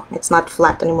 You know, it's not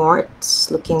flat anymore.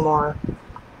 It's looking more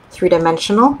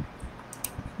three-dimensional.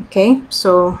 Okay,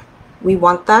 so we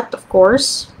want that, of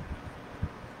course.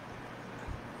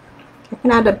 I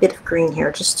can add a bit of green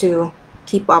here just to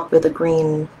keep up with the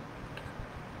green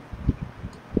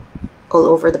all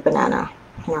over the banana,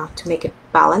 you know, to make it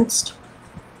balanced.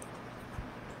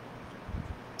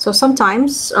 So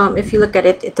sometimes if you look at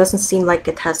it, it doesn't seem like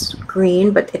it has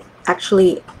green, but it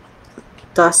actually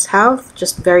does have,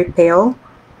 just very pale.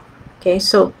 Okay,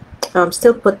 so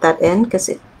still put that in because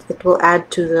it will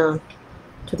add to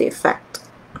the effect.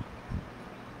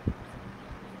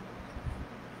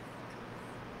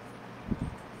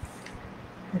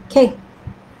 Okay,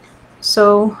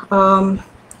 so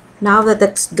now that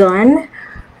that's done,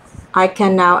 I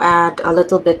can now add a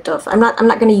little bit of, I'm not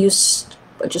going to use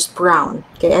just brown.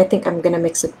 Okay, I think I'm going to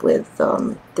mix it with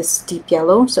this deep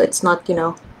yellow, so it's not, you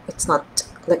know, it's not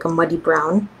like a muddy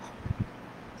brown.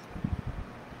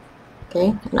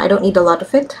 Okay, and I don't need a lot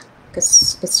of it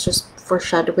because it's just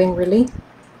foreshadowing really.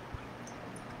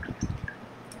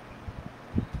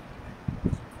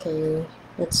 Okay,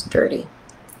 it's dirty.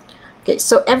 Okay,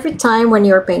 so every time when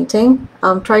you're painting,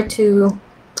 try to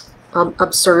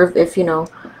observe if, you know,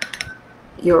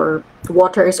 your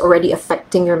water is already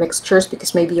affecting your mixtures,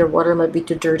 because maybe your water might be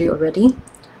too dirty already.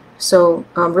 So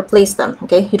replace them.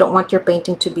 Okay, you don't want your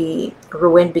painting to be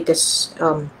ruined because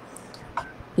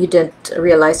you didn't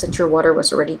realize that your water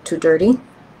was already too dirty.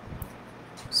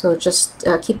 So just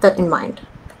keep that in mind.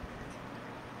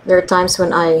 There are times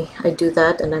when I do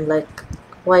that and I'm like,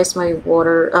 why is my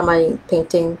water, my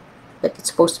painting, like it's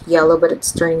supposed to be yellow but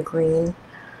it's turning green?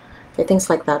 Okay, things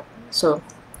like that. So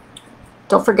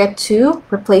don't forget to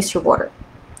replace your water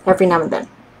every now and then.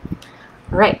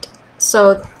 All right,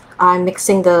 so I'm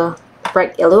mixing the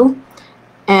bright yellow,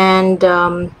 and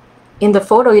in the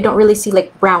photo you don't really see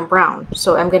like brown,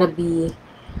 so I'm gonna be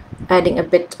adding a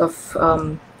bit of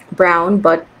brown,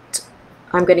 but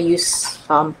I'm gonna use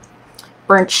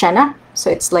burnt sienna, so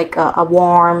it's like a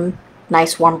warm,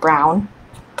 nice warm brown.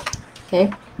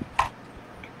 Okay,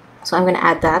 so I'm gonna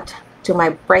add that to my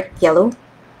bright yellow.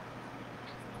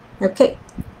 Okay,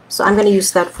 so I'm going to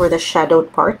use that for the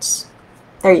shadowed parts.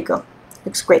 There you go.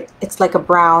 Looks great. It's like a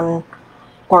brown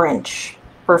orange,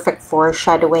 perfect for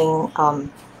shadowing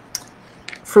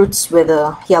fruits with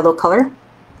a yellow color,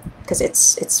 because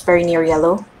it's very near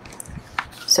yellow,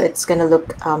 so it's going to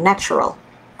look natural.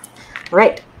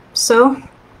 Right, so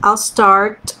I'll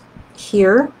start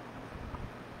here.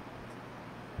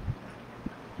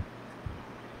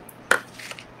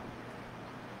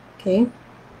 Okay.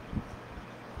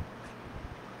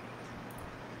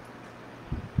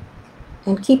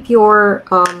 And keep your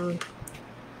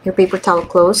paper towel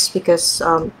close, because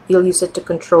you'll use it to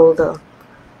control the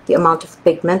amount of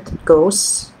pigment that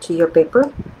goes to your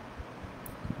paper.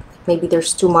 Maybe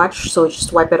there's too much, so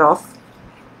just wipe it off.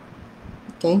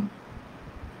 Okay.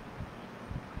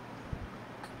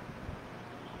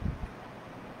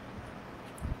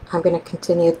 I'm going to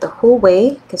continue it the whole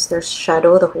way because there's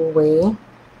shadow the whole way.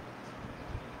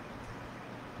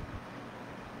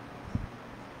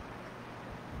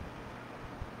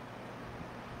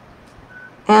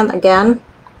 And again,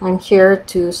 I'm here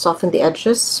to soften the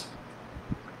edges.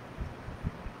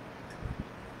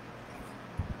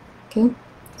 Okay,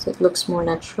 so it looks more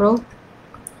natural.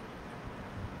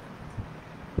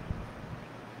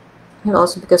 And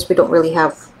also because we don't really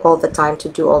have all the time to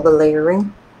do all the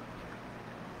layering.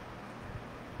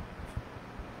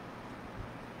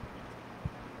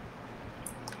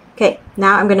 Okay,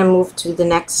 now I'm going to move to the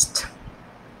next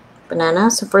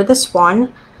banana. So for this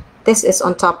one, this is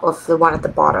on top of the one at the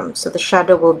bottom, so the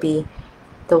shadow will be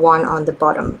the one on the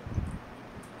bottom.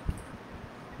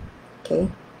 Okay,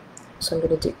 so I'm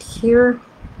going to do it here.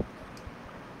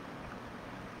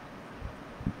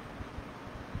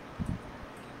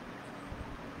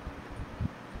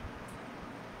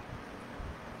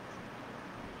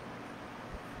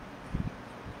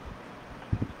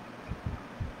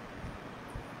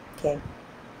 Okay,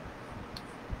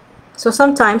 so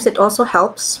sometimes it also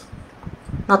helps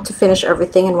not to finish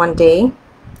everything in one day.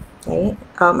 Okay,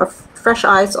 fresh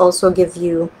eyes also give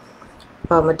you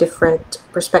a different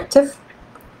perspective.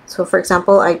 So for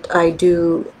example, I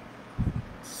do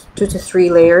 2 to 3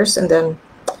 layers, and then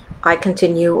I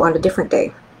continue on a different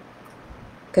day.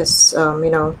 Because you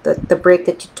know, the break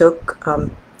that you took,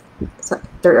 so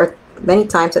there are many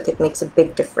times that it makes a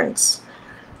big difference.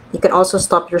 You can also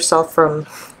stop yourself from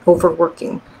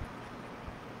overworking.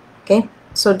 Okay,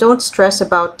 so don't stress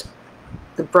about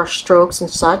the brush strokes and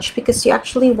such, because you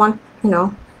actually want, you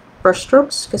know, brush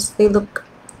strokes because they look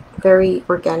very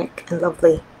organic and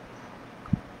lovely.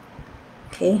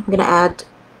 Okay, I'm gonna add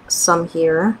some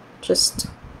here, just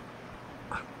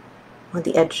on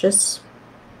the edges.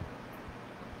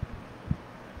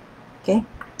 Okay,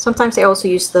 sometimes I also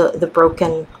use the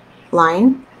broken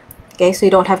line. Okay, so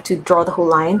you don't have to draw the whole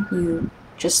line, you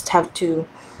just have to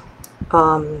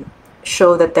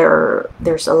show that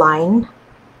there's a line,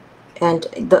 and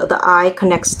the eye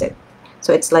connects it,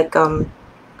 so it's like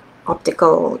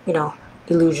optical, you know,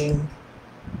 illusion.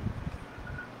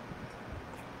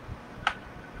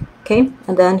 Okay,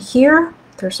 and then here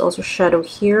there's also shadow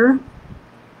here.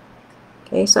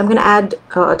 Okay, so I'm gonna add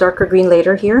a darker green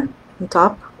later here on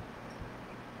top.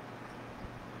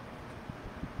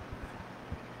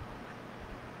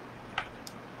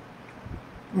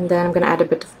 And then I'm gonna add a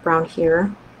bit of brown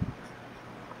here,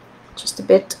 just a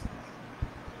bit,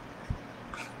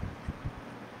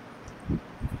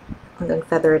 and then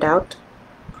feather it out.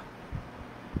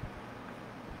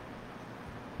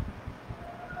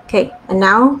 Okay, and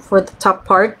now for the top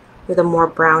part with a more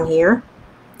brown here.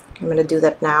 I'm gonna do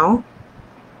that now.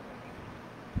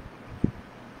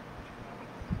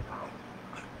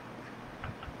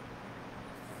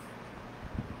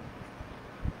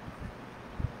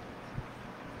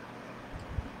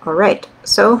 All right,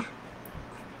 so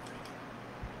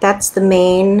that's the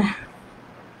main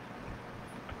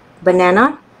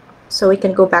banana. So we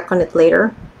can go back on it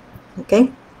later. Okay,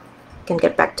 we can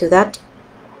get back to that.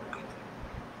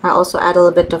 I also add a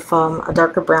little bit of a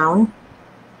darker brown.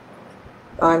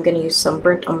 I'm going to use some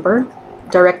burnt umber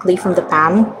directly from the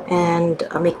pan and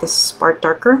make this part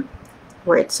darker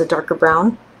where it's a darker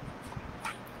brown.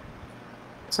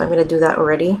 So I'm going to do that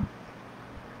already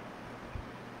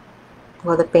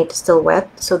while the paint is still wet,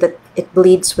 so that it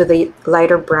bleeds with a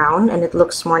lighter brown and it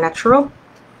looks more natural.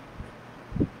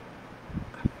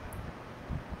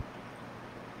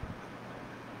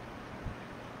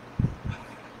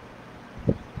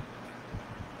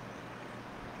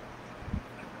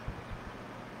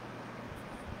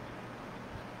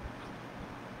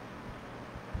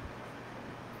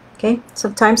 Okay,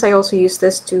 sometimes I also use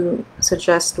this to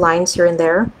suggest lines here and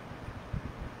there.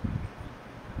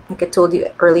 Like I told you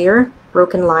earlier,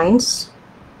 broken lines.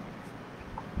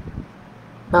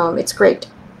 It's great.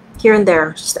 Here and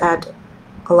there, just add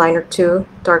a line or two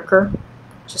darker,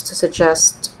 just to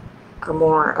suggest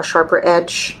a sharper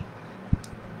edge.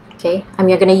 Okay, I'm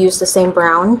going to use the same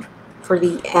brown for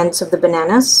the ends of the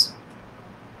bananas.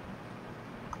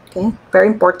 Okay, very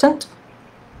important.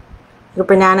 Your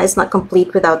banana is not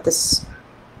complete without this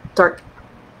dark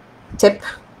tip.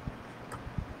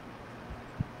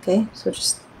 Okay, so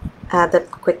just add that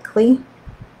quickly.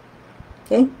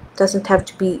 Okay, doesn't have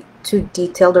to be too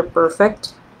detailed or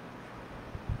perfect.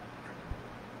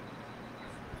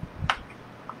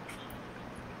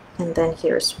 And then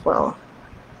here as well.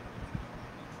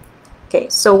 Okay,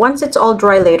 so once it's all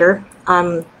dry later,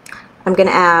 I'm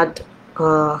gonna add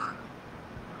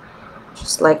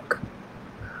just like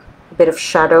a bit of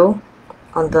shadow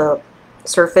on the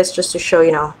surface, just to show,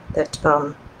 you know, that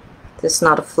this is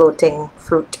not a floating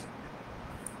fruit.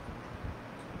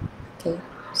 Okay,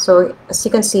 so as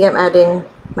you can see, I'm adding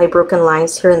my broken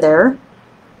lines here and there,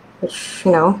 which,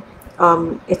 you know,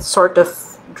 it sort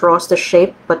of draws the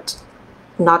shape, but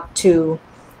not too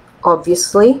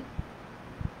obviously.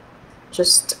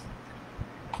 Just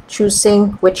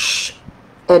choosing which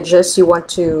edges you want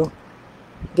to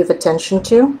give attention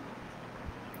to.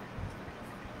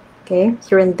 Okay,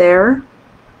 here and there.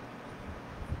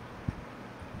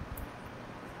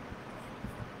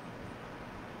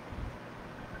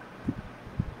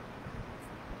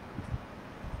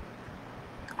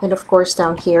 And of course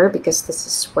down here, because this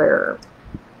is where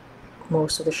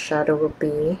most of the shadow will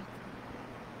be.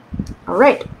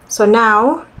 Alright, so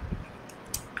now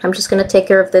I'm just going to take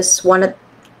care of this one at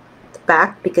the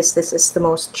back, because this is the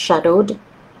most shadowed.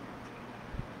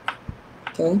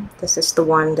 Okay, this is the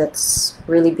one that's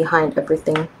really behind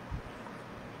everything.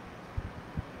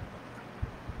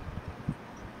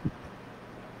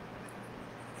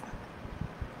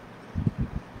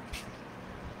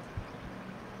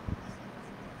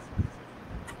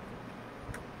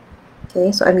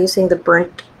 Okay, so I'm using the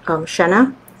burnt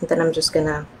sienna, and then I'm just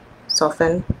gonna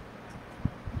soften,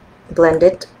 blend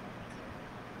it.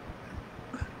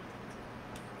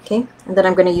 Okay, and then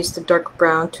I'm going to use the dark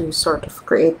brown to sort of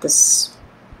create this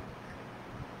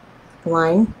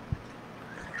line.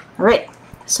 All right,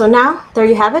 so now there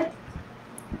you have it.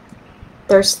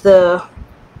 There's the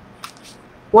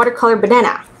watercolor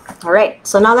banana. All right,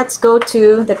 so now let's go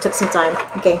to, that took some time.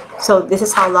 Okay, so this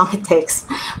is how long it takes,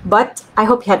 but I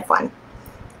hope you had fun.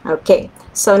 Okay,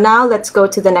 so now let's go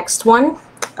to the next one.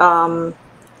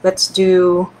 Let's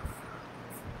do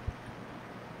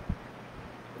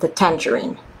the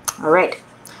tangerine. All right,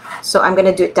 so I'm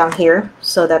gonna do it down here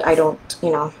so that I don't,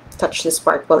 touch this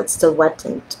part while it's still wet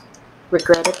and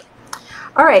regret it.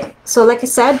 All right, so like I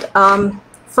said,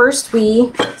 first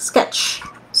we sketch.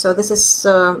 So this is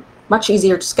much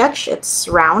easier to sketch. It's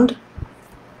round.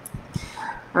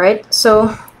 All right,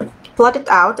 so plot it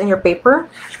out in your paper,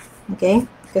 okay?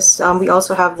 Because we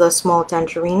also have the small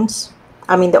tangerines.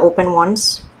 I mean the open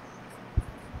ones.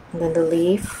 And then the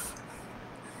leaf.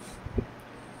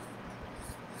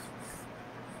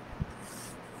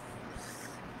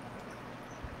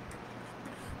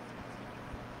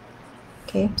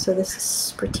 Okay, so this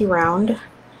is pretty round.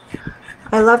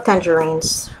 I love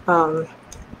tangerines.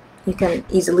 You can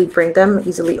easily bring them,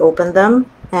 easily open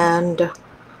them, and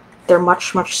they're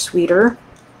much sweeter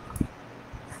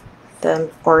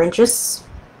than oranges.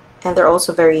 And they're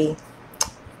also very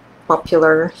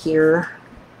popular here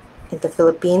in the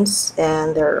Philippines,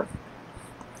 and they're,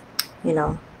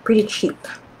 pretty cheap.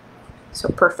 So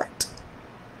perfect.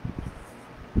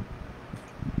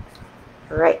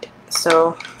 All right,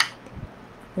 so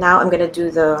now I'm gonna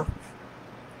do the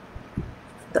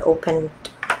open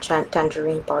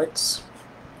tangerine parts.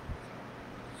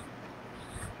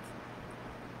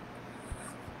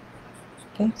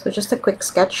 Okay, so just a quick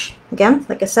sketch. Again,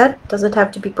 like I said, doesn't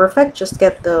have to be perfect. Just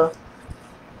get the,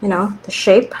 the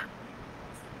shape,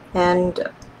 and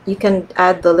you can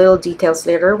add the little details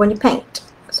later when you paint.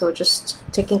 So just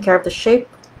taking care of the shape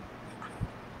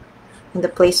and the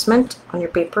placement on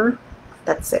your paper.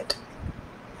 That's it.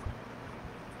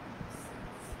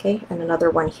 Okay, and another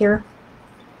one here.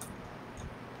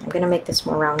 I'm going to make this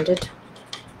more rounded.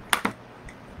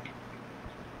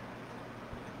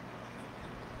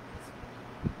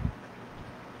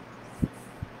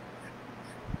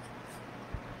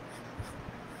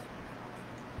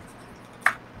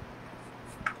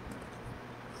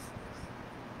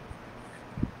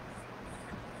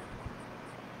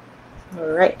 All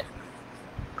right.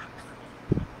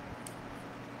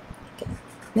 Okay,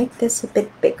 make this a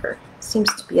bit bigger.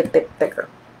 Seems to be a bit bigger.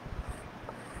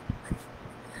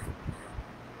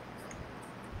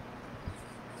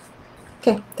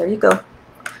 Okay, there you go.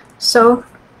 So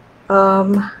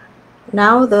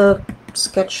now the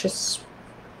sketch is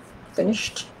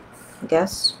finished, I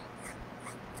guess.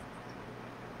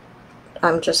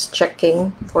 I'm just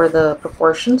checking for the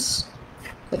proportions.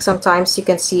 Like sometimes you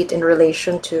can see it in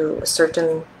relation to a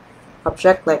certain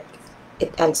object, like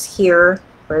it ends here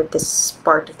where this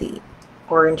part of the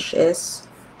orange is,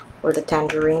 or the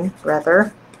tangerine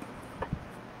rather.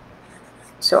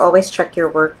 So always check your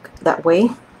work that way.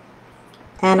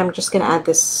 And I'm just gonna add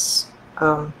this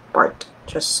part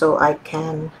just so I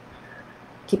can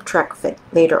keep track of it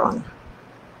later on.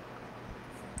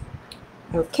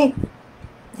 Okay,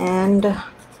 and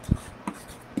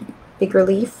bigger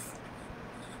leaf.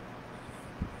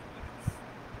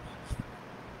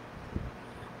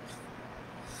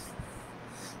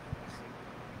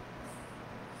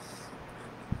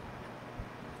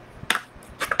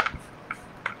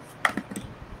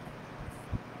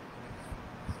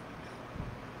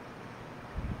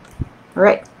 All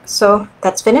right, so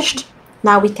that's finished.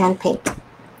 Now we can paint.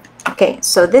 Okay,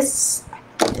 so this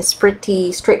is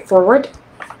pretty straightforward,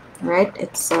 right?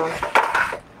 It's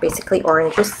basically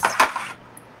oranges.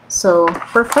 So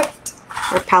perfect.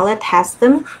 Our palette has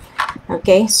them.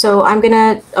 Okay, so I'm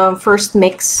gonna first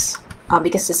mix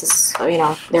because this is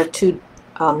they're too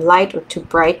light or too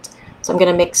bright. So I'm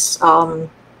gonna mix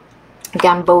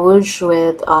gamboge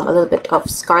with a little bit of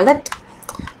scarlet.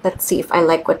 Let's see if I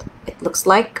like what it looks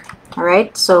like. All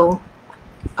right, so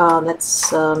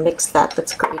let's mix that.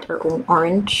 Let's create our own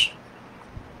orange.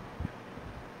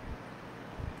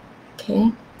 Okay,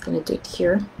 I'm gonna do it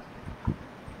here.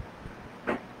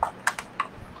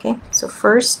 Okay, so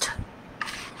first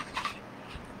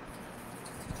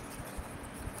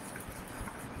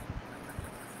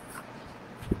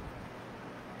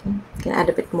you can add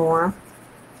a bit more.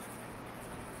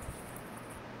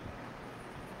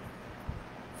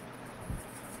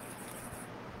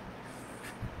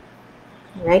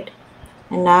 Right,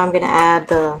 and now I'm gonna add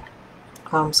the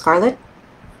scarlet.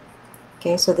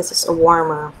 Okay, so this is a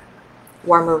warmer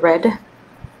red.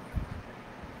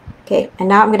 Okay, and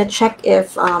now I'm gonna check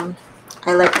if I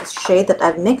I like this shade that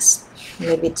I've mixed.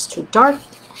 Maybe it's too dark.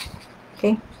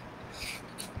 Okay,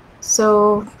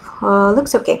 so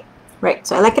looks okay. Right,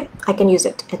 so I like it. I can use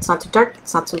it. It's not too dark,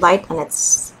 it's not too light, and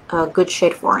it's a good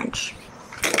shade of orange.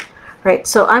 Right,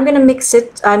 so I'm gonna mix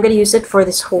it. I'm gonna use it for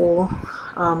this whole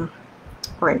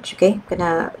orange. Okay, I'm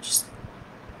gonna just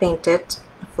paint it,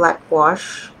 a flat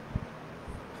wash.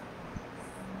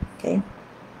 Okay.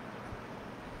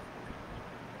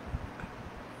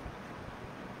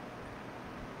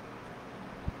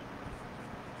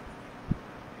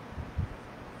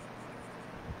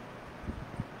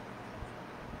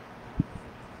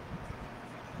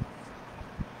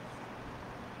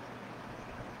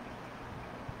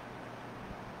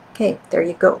 Okay, there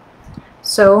you go.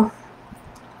 So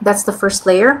that's the first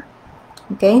layer.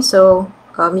 Okay, so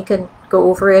you can go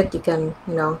over it. You can,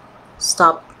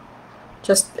 stop.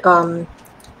 Just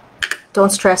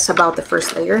don't stress about the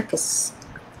first layer, because,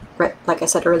 like I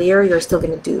said earlier, you're still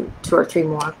gonna do 2 or 3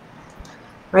 more.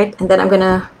 Right, and then I'm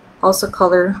gonna also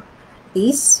color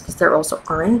these because they're also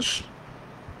orange.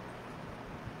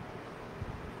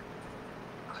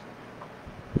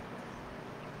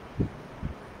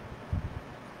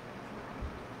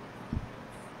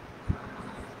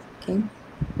 Okay.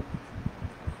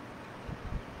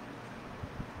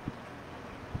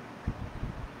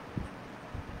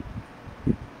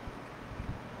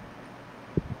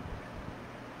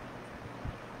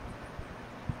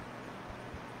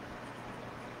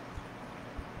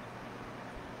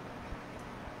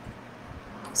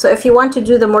 So if you want to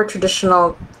do the more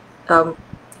traditional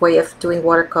way of doing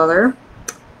watercolor,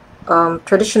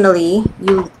 traditionally,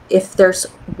 if there's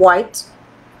white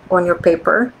on your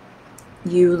paper,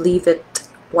 you leave it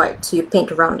white, so you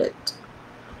paint around it.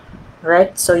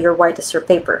 Right, so your white is your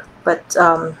paper. But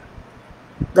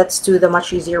let's do the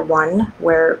much easier one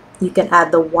where you can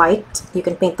add the white. You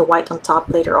can paint the white on top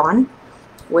later on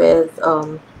with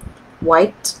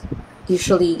white.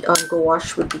 Usually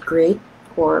gouache would be great,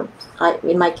 or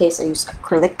in my case I use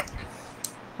acrylic.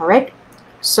 Alright,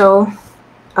 so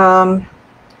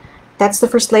that's the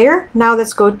first layer. Now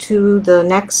let's go to the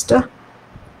next,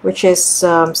 which is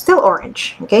still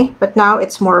orange. Okay, but now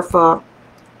it's more of a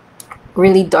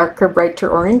really darker, brighter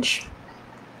orange.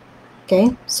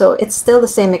 Okay, so it's still the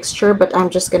same mixture, but I'm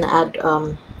just gonna add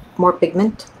more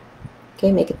pigment.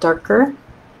 Okay, make it darker.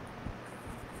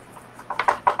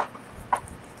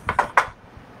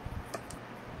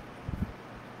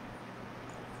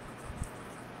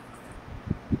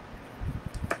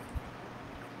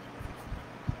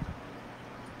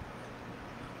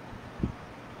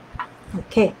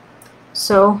 Okay,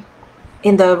 so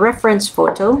in the reference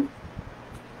photo,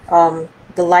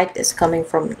 the light is coming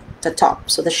from the top,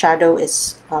 so the shadow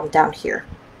is down here.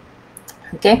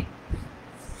 Okay.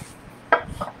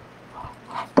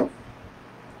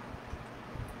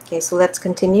 Okay, so let's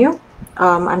continue.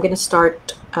 I'm going to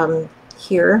start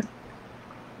here.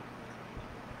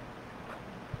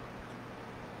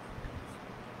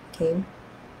 Okay.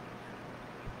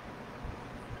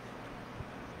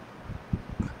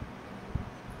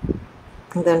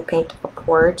 And then paint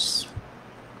upwards.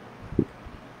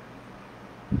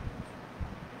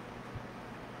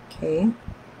 Okay.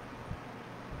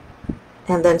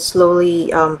 And then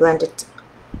slowly blend it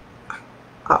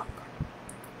up.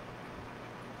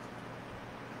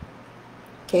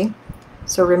 Okay.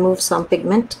 So remove some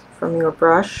pigment from your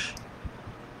brush.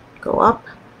 Go up.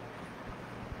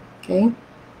 Okay.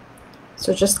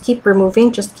 So just keep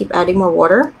removing, just keep adding more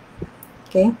water.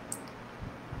 Okay.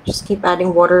 Just keep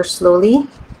adding water slowly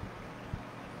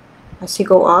as you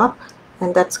go up,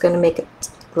 and that's going to make it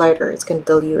lighter. It's going to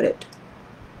dilute it.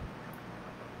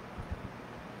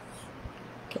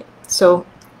 Okay, so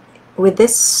with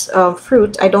this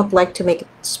fruit, I don't like to make it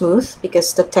smooth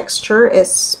because the texture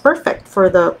is perfect for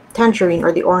the tangerine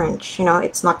or the orange.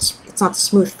 It's not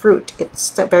smooth fruit. It's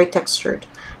very textured.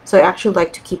 So I actually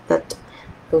like to keep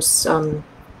those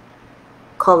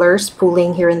colors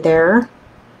pooling here and there.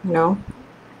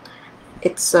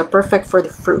 It's perfect for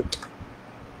the fruit.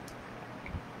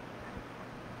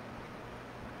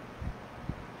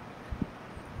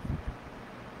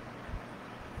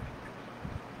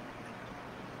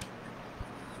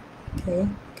 Okay,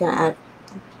 gonna add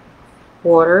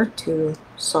water to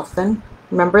soften.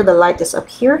 Remember, the light is up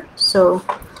here, so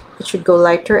it should go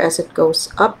lighter as it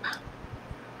goes up.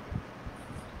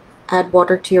 Add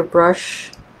water to your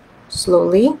brush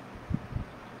slowly,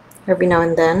 every now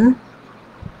and then.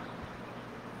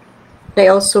 I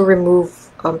also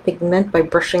remove pigment by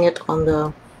brushing it on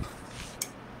the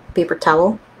paper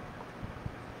towel.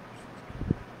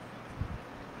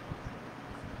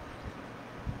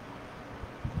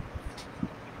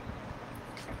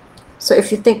 So if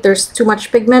if you think there's too much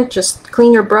pigment, just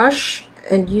clean your brush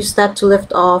and use that to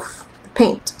lift off the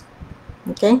paint.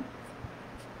 Okay.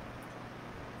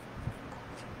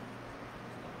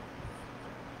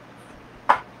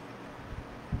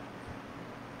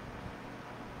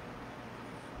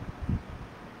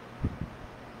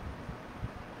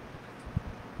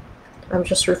 I'm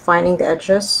just refining the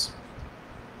edges,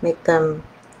 make them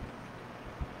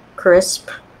crisp.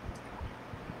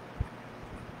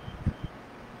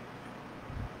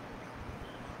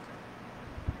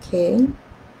 Okay,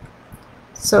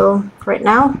 so right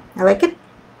now I like it,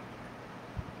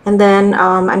 and then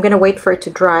I'm gonna wait for it to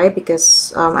dry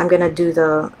because I'm gonna do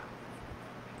the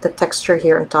texture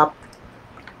here on top,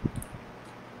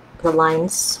 the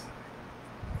lines.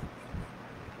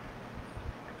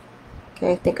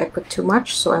 Okay, I think I put too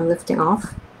much, so I'm lifting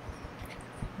off.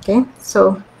 Okay,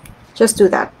 so just do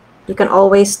that. You can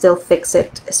always still fix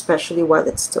it, especially while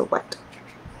it's still wet.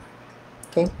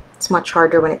 Okay, it's much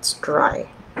harder when it's dry.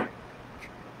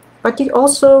 But you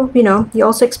also, you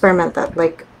also experiment that.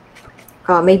 Like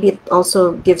maybe it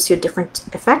also gives you a different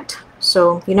effect.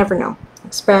 So you never know.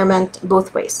 Experiment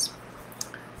both ways.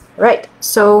 Right,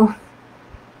 so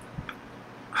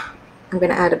I'm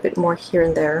gonna add a bit more here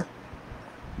and there.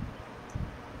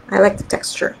 I like the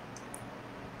texture.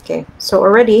 Okay, so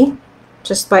already,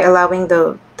 just by allowing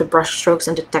the brush strokes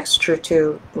and the texture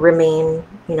to remain,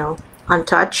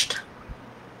 untouched,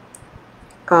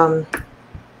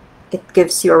 it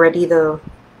gives you already the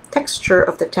texture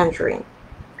of the tangerine.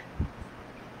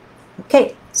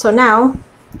 Okay, so now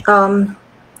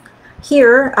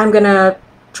here I'm gonna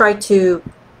try to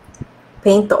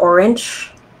paint the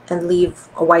orange and leave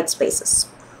white spaces.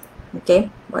 Okay,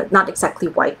 well, not exactly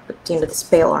white, but this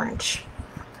pale orange.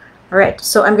 All right,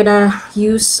 so I'm gonna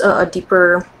use a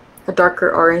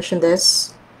darker orange in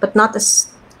this, but not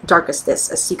as dark as this.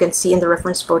 As you can see in the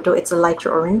reference photo, it's a lighter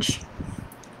orange.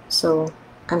 So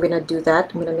I'm gonna do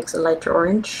that. I'm gonna mix a lighter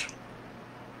orange,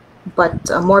 but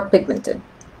more pigmented.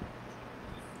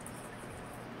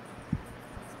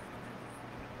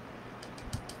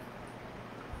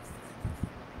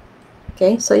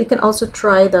 Okay, so you can also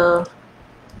try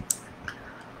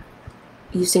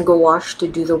using gouache to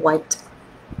do the white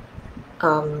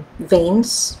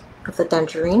veins of the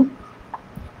tangerine.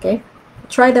 Okay,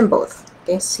 try them both.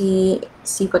 Okay, see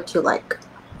what you like.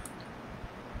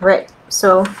 All right,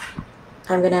 so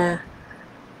I'm gonna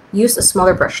use a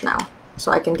smaller brush now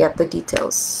so I can get the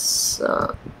details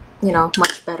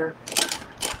much better.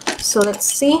 So let's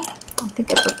see. I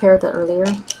think I prepared that earlier.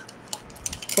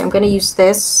 Okay, I'm gonna use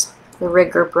the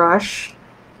rigger brush.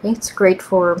 Okay, it's great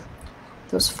for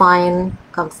those fine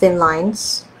thin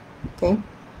lines. Okay,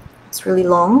 it's really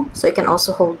long, so it can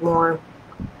also hold more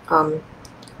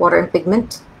water and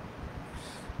pigment.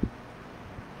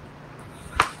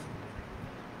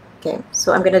 Okay,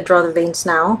 so I'm gonna draw the veins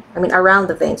now. I mean, around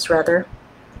the veins rather.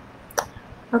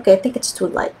 Okay, I think it's too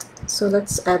light, so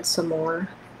let's add some more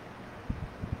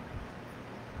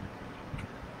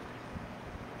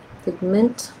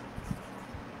pigment.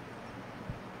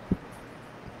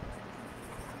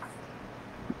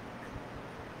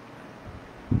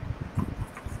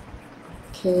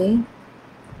 Okay.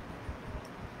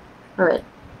 All right.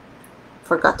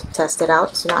 Forgot to test it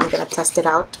out, so now I'm gonna test it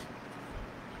out.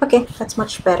 Okay, that's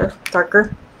much better,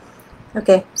 darker.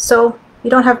 Okay, so you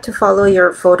don't have to follow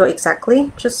your photo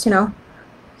exactly, just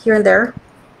here and there.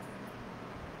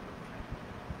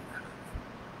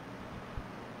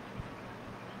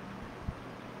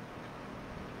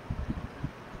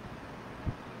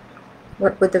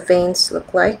 What would the veins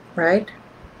look like, right?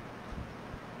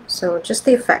 So just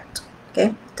the effect, okay?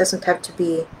 It doesn't have to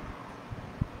be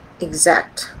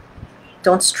exact.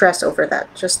 Don't stress over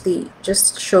that.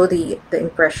 Just show the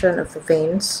impression of the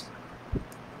veins.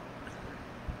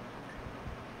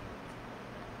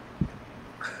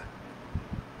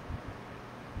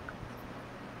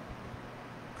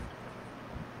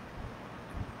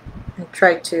 And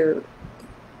try to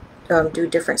do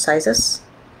different sizes.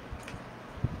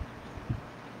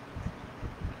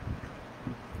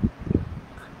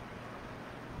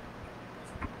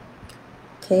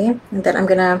 Okay, and then I'm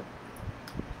gonna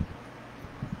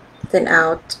thin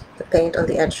out the paint on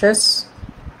the edges.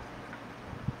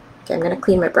 Okay, I'm gonna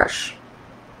clean my brush.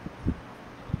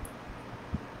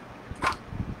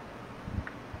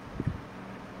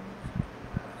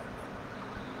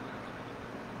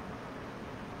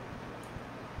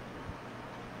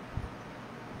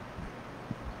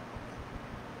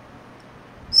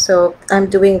 So I'm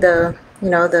doing the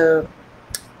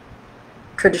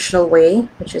traditional way,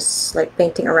 which is like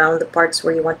painting around the parts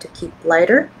where you want to keep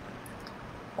lighter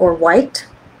or white.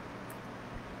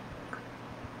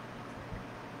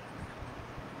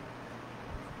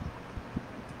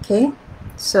 Okay,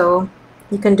 so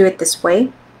you can do it this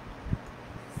way,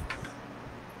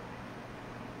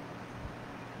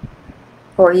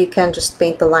 or you can just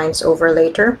paint the lines over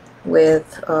later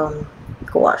with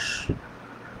gouache.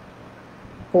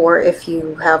 Or if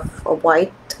you have a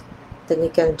white, then you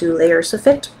can do layers of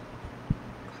it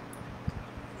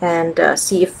and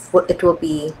see if it will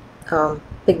be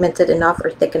pigmented enough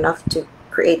or thick enough to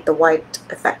create the white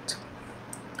effect.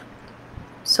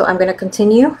 So I'm going to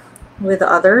continue with the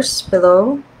others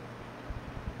below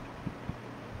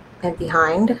and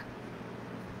behind.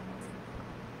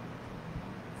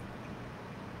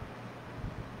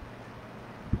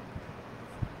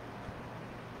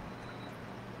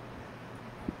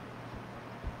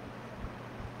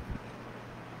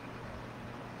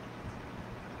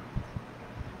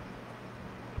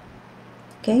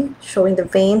 Okay, showing the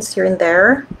veins here and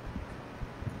there.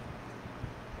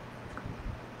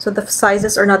 So the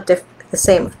sizes are not the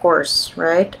same, of course,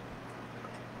 right?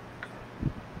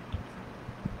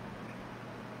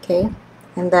 Okay,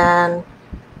 and then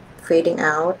fading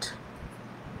out.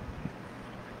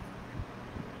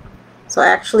 So I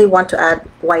actually want to add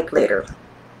white later,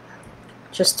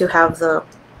 just to have the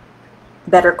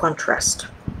better contrast.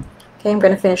 Okay, I'm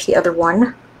going to finish the other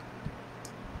one.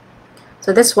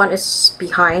 So this one is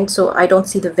behind, so I don't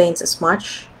see the veins as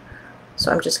much.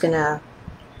 So I'm just going to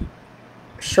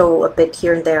show a bit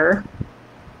here and there.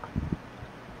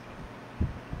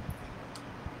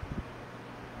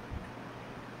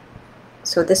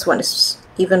 So this one is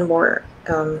even more,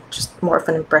 just more of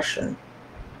an impression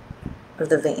of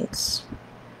the veins.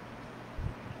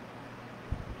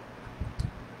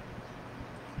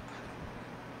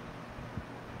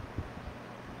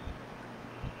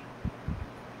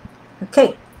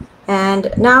 Okay,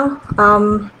 and now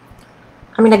I'm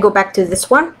going to go back to this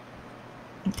one.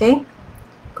 Okay,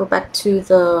 go back to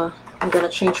the, I'm going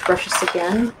to change brushes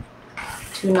again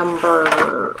to the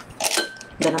number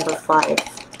 5.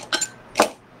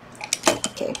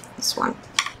 Okay, this one.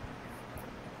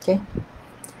 Okay,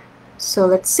 so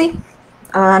let's see.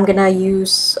 I'm gonna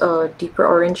use a deeper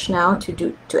orange now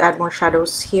to add more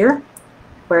shadows here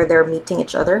where they're meeting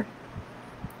each other.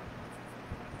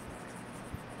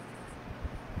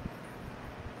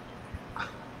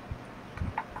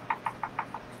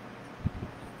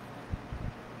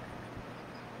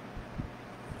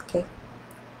 Okay.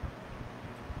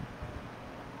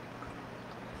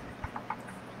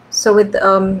 So with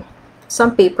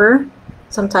some paper,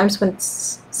 sometimes when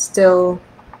it's still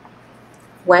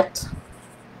wet,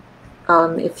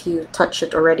 if you touch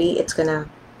it already, it's gonna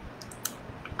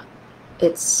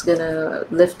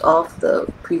lift off the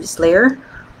previous layer.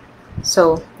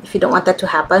 So if you don't want that to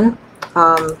happen,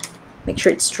 make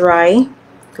sure it's dry,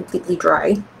 completely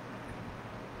dry.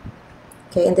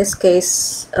 Okay, in this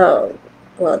case,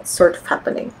 well, it's sort of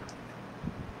happening.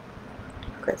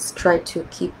 Let's try to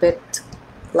keep it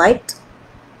light.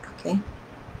 Okay.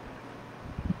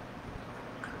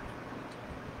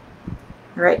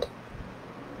 All right.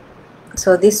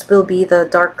 So this will be the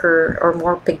darker or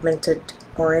more pigmented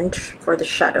orange for the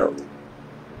shadow.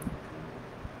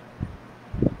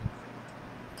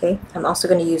 Okay, I'm also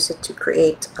going to use it to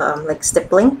create like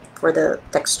stippling for the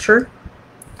texture.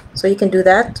 So you can do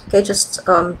that. Okay, just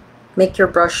make your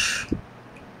brush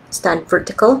stand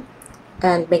vertical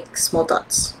and make small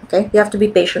dots. Okay, you have to be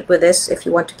patient with this if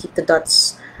you want to keep the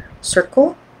dots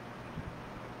circle.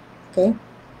 Okay,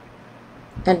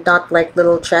 and not like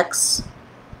little checks.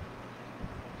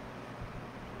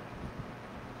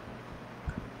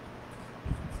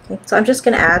 Okay, so I'm just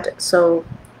going to add, so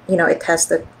you know, it has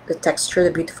the texture,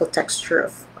 the beautiful texture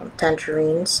of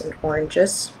tangerines and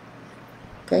oranges.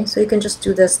 Okay, so you can just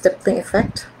do the stippling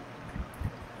effect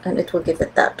and it will give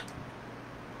it that.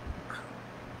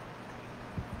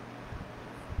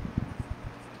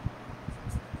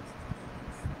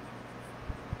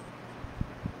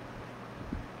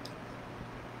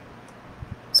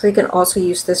 So you can also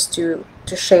use this to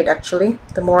shade actually.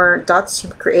 The more dots you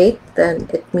create, then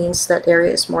it means that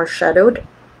area is more shadowed.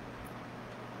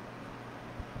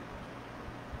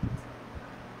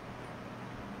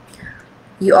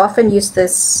 You often use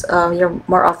this,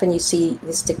 more often you see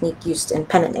this technique used in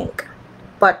pen and ink,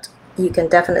 but you can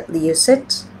definitely use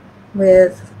it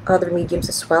with other mediums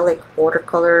as well, like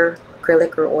watercolor,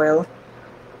 acrylic, or oil.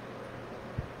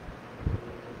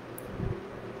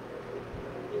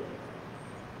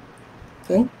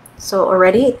 Okay, so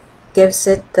already it gives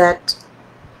it that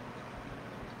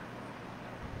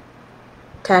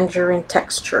tangerine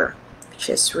texture, which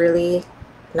is really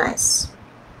nice.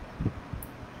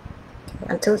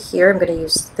 Until here, I'm going to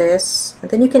use this,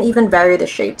 and then you can even vary the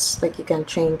shades, like you can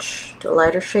change to a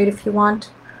lighter shade if you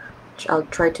want, which I'll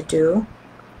try to do,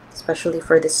 especially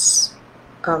for this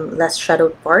less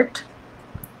shadowed part.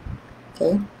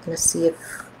 Okay, I'm gonna see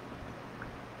if,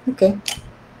 okay.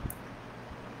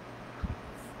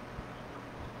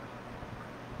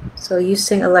 So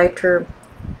using a lighter,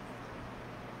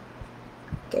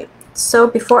 okay. So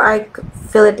before I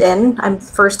fill it in, I'm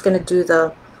first gonna do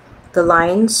the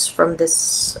lines from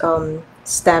this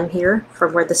stem here,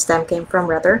 from where the stem came from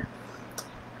rather.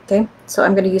 Okay, so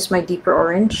I'm gonna use my deeper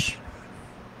orange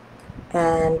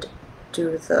and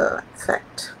do the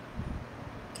effect.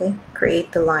 Okay,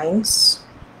 create the lines.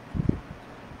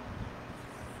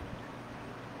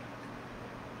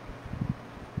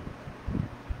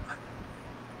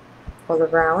 All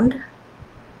around.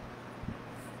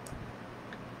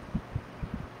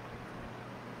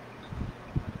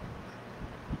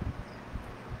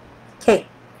 Okay,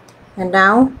 and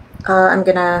now I'm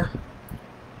gonna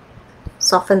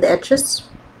soften the edges.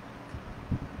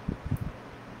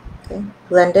 Okay,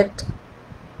 blend it.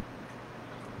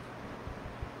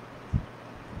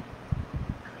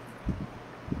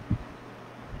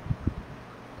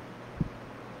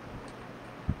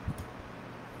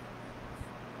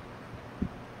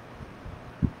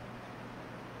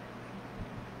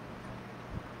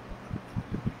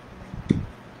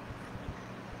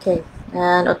 Okay,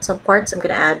 and on some parts I'm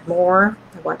gonna add more.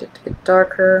 I want it a bit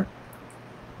darker.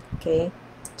 Okay,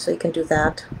 so you can do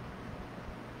that.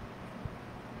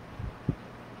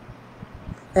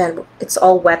 And it's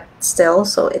all wet still,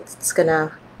 so it's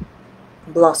gonna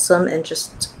blossom and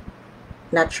just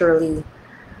naturally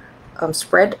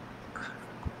spread.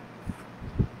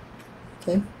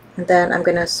 Okay, and then I'm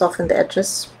gonna soften the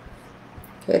edges.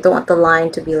 Okay, I don't want the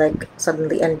line to be like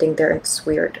suddenly ending there. It's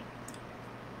weird.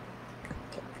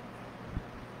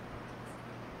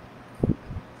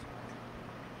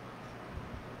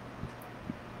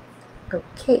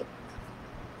 Okay,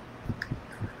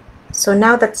 so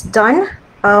now that's done,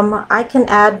 I can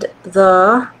add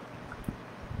the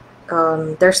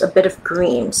there's a bit of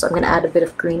green, so I'm going to add a bit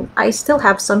of green. I still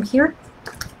have some here,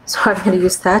 so I'm going to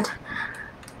use that.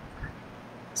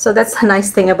 So that's a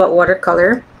nice thing about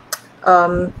watercolor.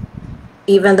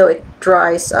 Even though it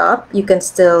dries up, you can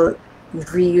still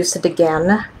reuse it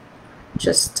again.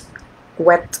 Just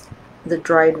wet the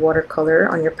dried watercolor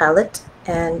on your palette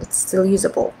and it's still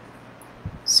usable.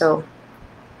 So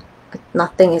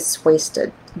nothing is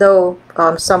wasted, though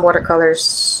some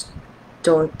watercolors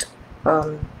don't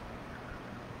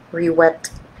re-wet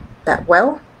that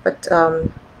well, but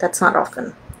that's not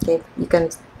often. Okay, you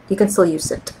can still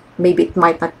use it. Maybe it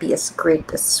might not be as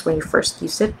great as when you first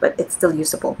use it, but it's still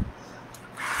usable.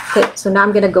 Okay, so now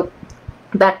I'm gonna go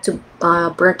back to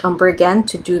burnt umber again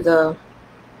to do the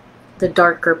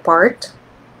darker part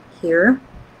here.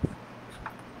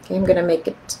 Okay, I'm gonna make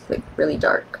it like really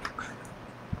dark.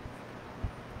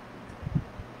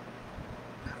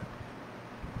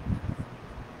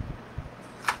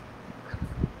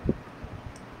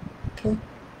 Okay,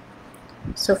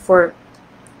 so for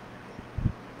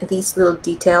these little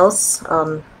details,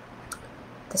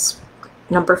 this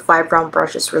number 5 round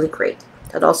brush is really great,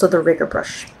 and also the rigger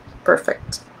brush,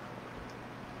 perfect.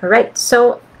 All right,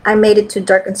 so I made it too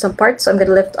dark in some parts, so I'm going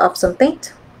to lift off some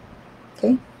paint.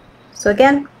 Okay, so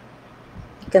again,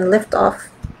 you can lift off,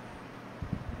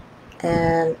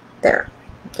 and there.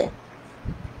 Okay,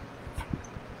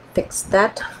 fix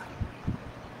that.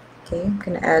 Okay, I'm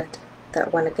going to add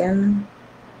that one again.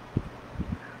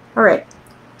 All right,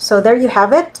 so there you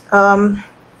have it.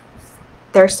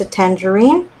 There's the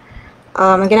tangerine.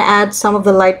 I'm going to add some of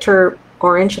the lighter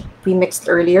orange that we mixed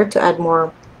earlier to add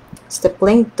more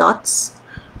stippling dots,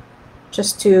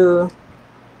 just to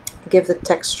give the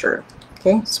texture.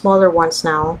 Okay, smaller ones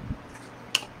now.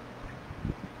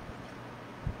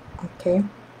 Okay,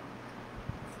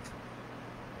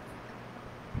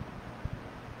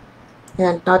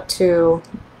 and not too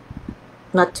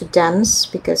dense,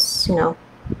 because you know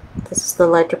this is the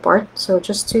lighter part, so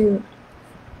just to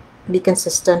be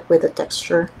consistent with the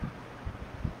texture.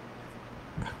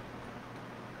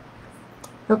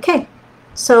 Okay,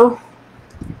 so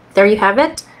there you have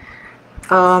it.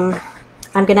 I'm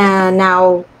gonna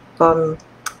now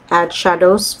add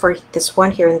shadows for this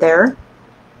one here and there.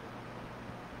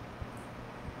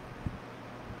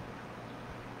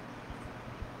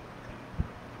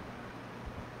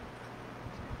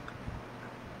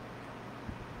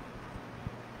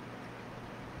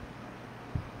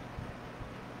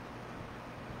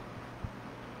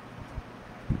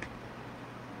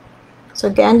 So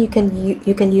again, you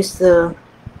can use the,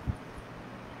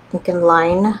 you can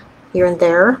line here and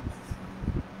there.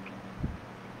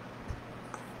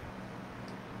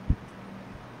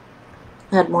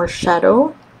 Add more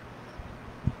shadow.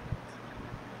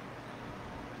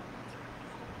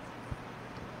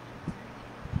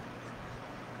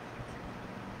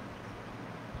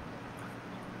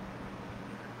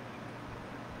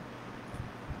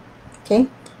 Okay,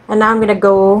 and now I'm gonna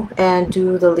go and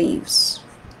do the leaves.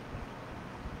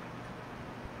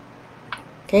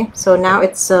 Okay, so now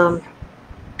it's a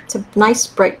nice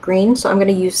bright green, so I'm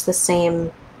gonna use the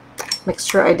same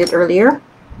mixture I did earlier,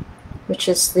 which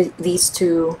is these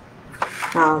two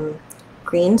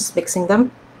greens, mixing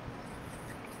them.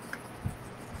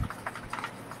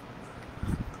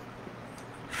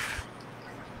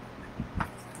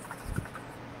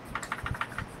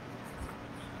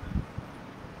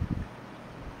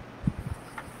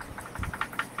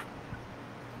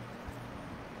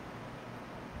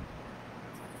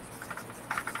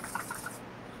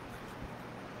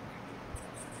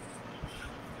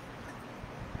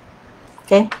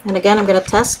 Okay, and again I'm gonna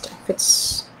test if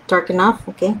it's dark enough.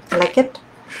 Okay, I like it.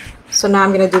 So now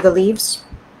I'm gonna do the leaves.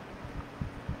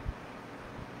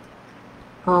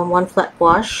 One flat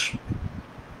wash.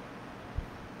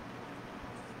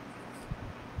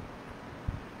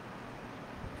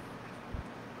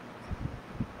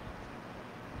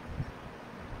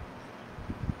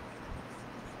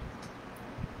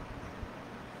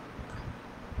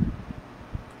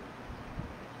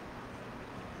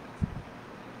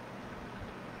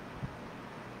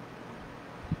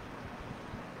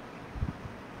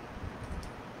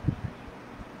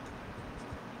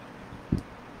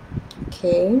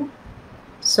 Okay,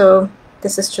 so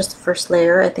this is just the first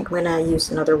layer. I think I'm gonna use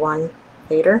another one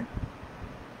later.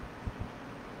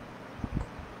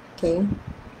 Okay,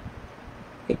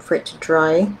 wait for it to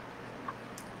dry.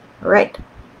 Alright,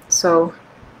 so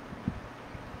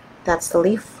that's the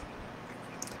leaf.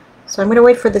 So I'm gonna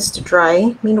wait for this to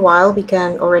dry. Meanwhile, we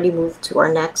can already move to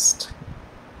our next.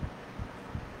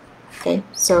 Okay,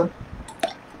 so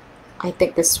I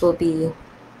think this will be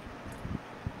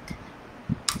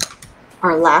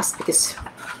our last because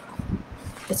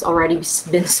it's already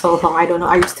been so long. I don't know,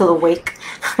 are you still awake?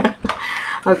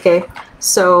 Okay,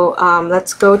 so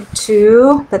let's go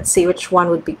to, let's see which one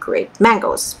would be great.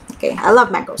 Mangoes. Okay, I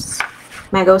love mangoes.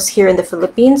 Mangoes here in the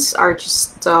Philippines are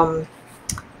just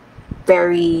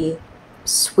very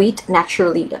sweet,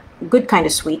 naturally good kind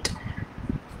of sweet,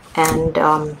 and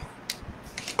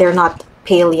they're not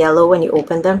pale yellow when you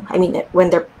open them. I mean, when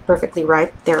they're perfectly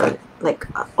ripe, they're like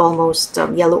almost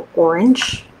yellow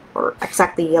orange, or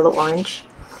exactly yellow orange.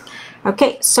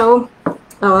 Okay, so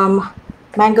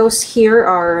mangoes here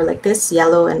are like this,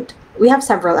 yellow, and we have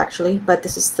several actually, but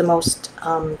this is the most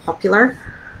popular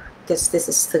because this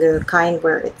is the kind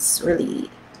where it's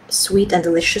really sweet and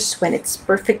delicious when it's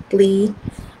perfectly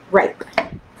ripe.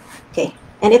 Okay,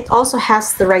 and it also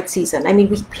has the right season. I mean,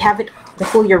 we have it the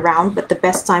whole year round, but the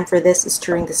best time for this is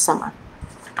during the summer.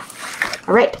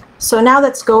 All right, so now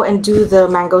let's go and do the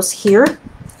mangoes here.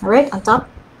 All right, on top.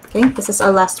 Okay, this is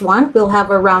our last one. We'll have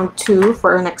a round 2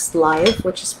 for our next live,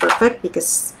 which is perfect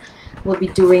because we'll be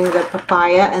doing the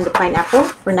papaya and the pineapple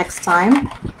for next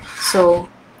time. So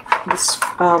this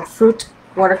fruit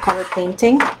watercolor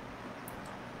painting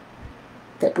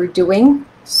that we're doing.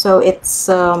 So it's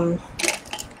I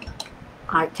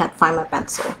can't find my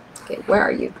pencil. Okay, where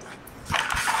are you?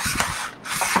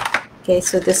 Okay,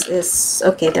 so this is,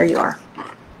 okay, there you are.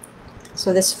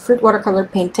 So this fruit watercolor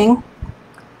painting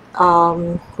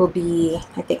will be,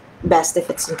 I think, best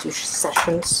if it's in 2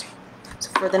 sessions.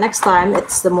 So for the next time,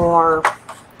 it's the more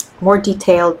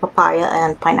detailed papaya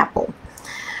and pineapple.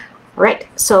 All right,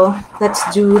 so let's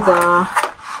do the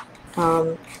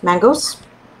mangoes.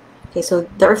 Okay, so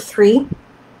there are 3.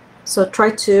 So try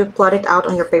to plot it out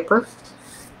on your paper.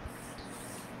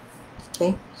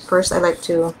 Okay, first I like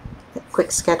to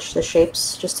quick sketch the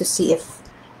shapes just to see if,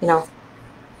 you know,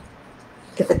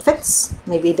 if it fits.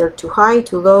 Maybe they're too high,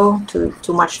 too low, too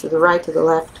much to the right, to the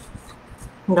left.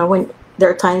 You know, when there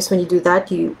are times when you do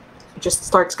that, you just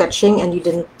start sketching and you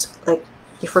didn't, like,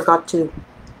 you forgot to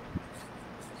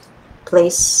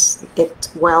place it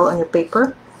well on your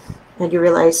paper, and you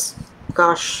realize,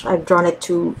 gosh, I've drawn it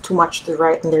too much to the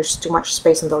right and there's too much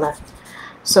space on the left.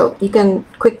 So you can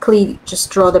quickly just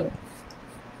draw the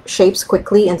shapes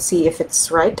quickly and see if it's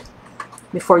right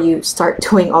before you start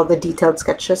doing all the detailed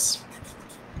sketches.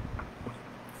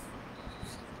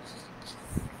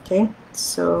 Okay,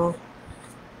 so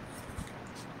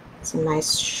it's a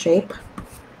nice shape.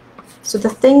 So the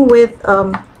thing with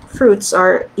fruits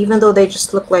are, even though they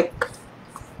just look like,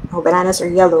 oh, bananas are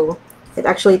yellow, it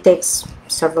actually takes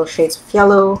several shades of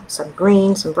yellow, some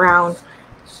green, some brown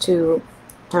to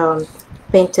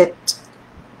paint it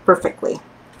perfectly.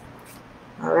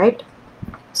 All right,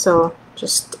 so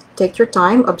just take your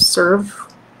time, observe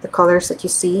the colors that you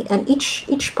see, and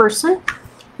each person,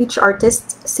 each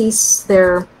artist sees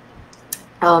their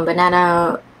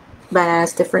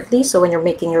bananas differently. So when you're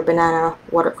making your banana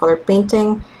watercolor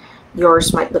painting,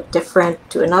 yours might look different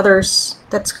to another's.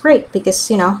 That's great because,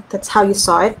 you know, that's how you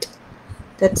saw it.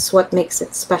 That's what makes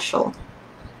it special.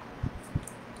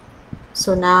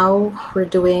 So now we're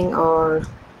doing our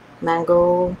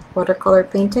mango watercolor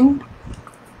painting.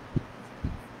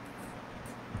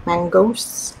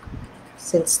 Mangoes,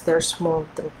 since there's more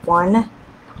than one.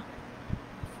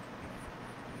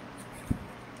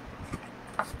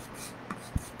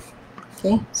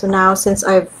 Okay, so now since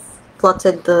I've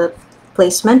plotted the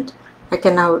placement, I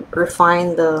can now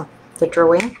refine the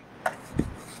drawing.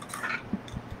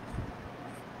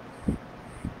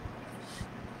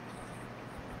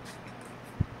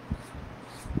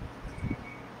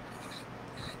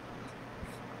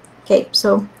 Okay,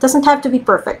 so it doesn't have to be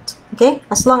perfect, okay?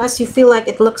 As long as you feel like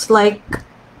it looks like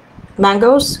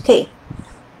mangoes, okay,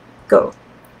 go.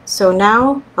 So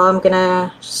now I'm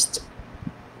gonna just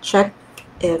check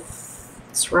if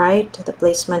it's right, the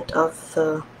placement of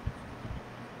the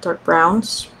dark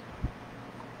browns.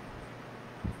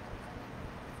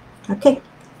 Okay,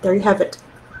 there you have it.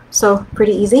 So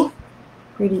pretty easy,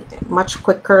 pretty much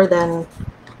quicker than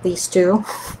these two.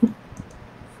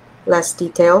 Less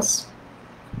details.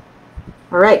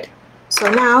 All right, so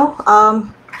now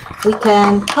we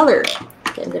can color.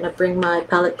 Okay, I'm gonna bring my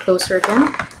palette closer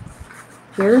again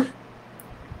here.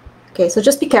 Okay, so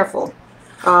just be careful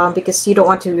because you don't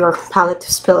want your palette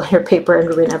to spill your paper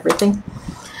and ruin everything.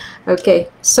 Okay,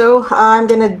 so I'm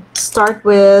gonna start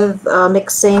with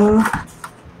mixing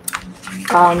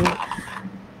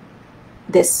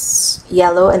this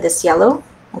yellow and this yellow.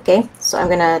 Okay, so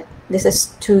this is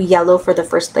too yellow for the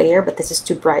first layer, but this is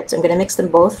too bright. So I'm gonna mix them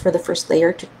both for the first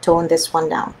layer to tone this one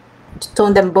down, to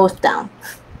tone them both down.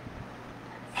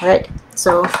 All right,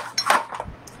 so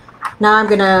now I'm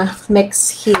gonna mix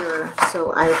here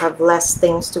so I have less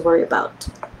things to worry about.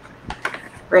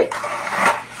 Right.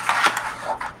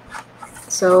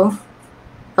 So,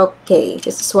 okay,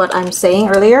 this is what I'm saying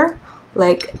earlier.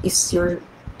 Like, if you're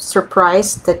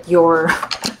surprised that your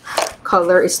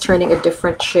color is turning a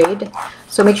different shade,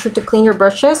 so make sure to clean your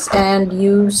brushes and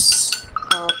use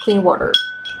clean water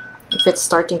if it's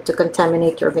starting to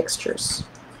contaminate your mixtures.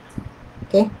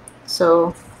 Okay,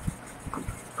 so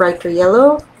brighter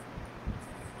yellow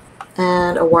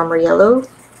and a warmer yellow,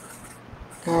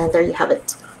 and there you have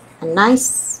it, a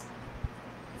nice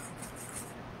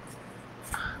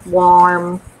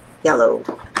warm yellow.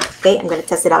 Okay, I'm going to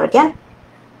test it out again.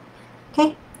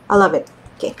 Okay, I love it.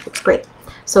 Okay, looks great.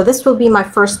 So this will be my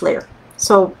first layer.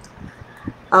 So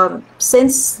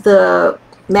since the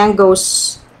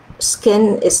mango's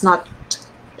skin is not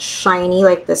shiny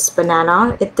like this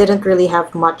banana, it didn't really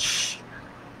have much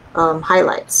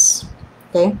highlights.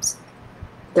 Okay,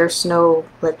 there's no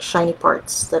like shiny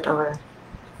parts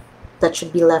that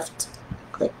should be left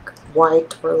like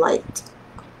white or light.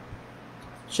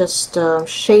 Just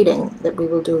shading that we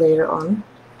will do later on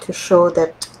to show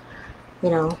that, you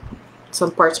know, some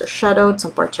parts are shadowed,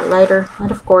 some parts are lighter,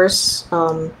 and of course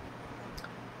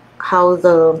how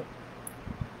the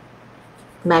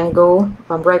mango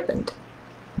ripened.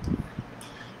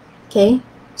 Okay,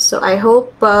 so I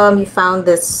hope you found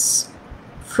this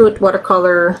fruit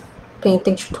watercolor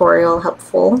painting tutorial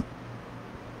helpful.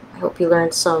 I hope you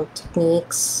learned some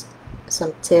techniques,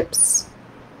 some tips.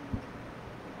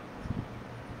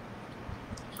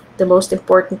 The most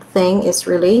important thing is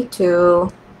really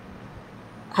to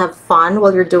have fun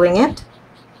while you're doing it.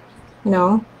 You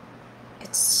know,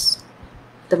 it's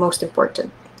the most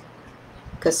important,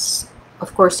 because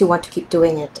of course you want to keep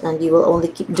doing it, and you will only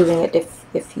keep doing it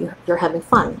if you're having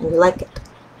fun and you like it.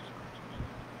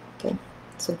 Okay,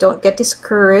 so don't get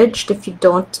discouraged if you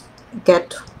don't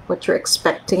get what you're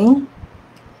expecting.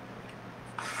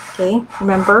 Okay,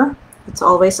 remember, it's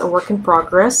always a work in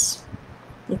progress.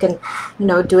 You can, you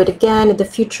know, do it again in the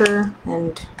future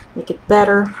and make it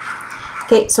better.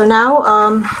 Okay, so now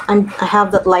I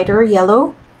have that lighter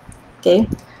yellow. Okay,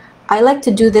 I like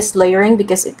to do this layering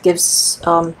because it gives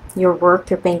your work,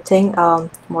 your painting,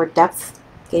 more depth.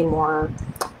 Okay, more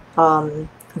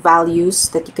values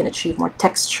that you can achieve, more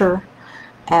texture,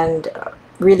 and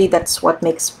really that's what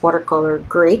makes watercolor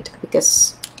great,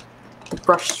 because the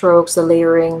brush strokes, the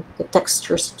layering, the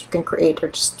textures that you can create are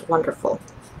just wonderful.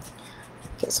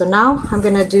 Okay, so now I'm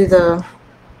gonna do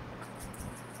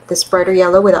this brighter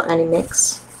yellow without any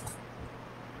mix.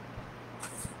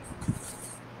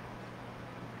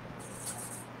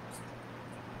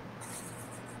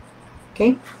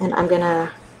 Okay, and I'm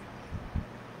gonna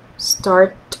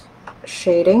start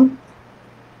shading.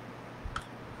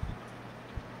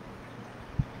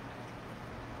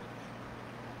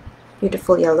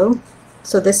 Beautiful yellow.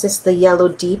 So this is the yellow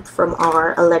deep from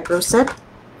our Allegro set.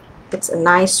 It's a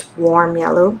nice warm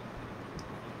yellow.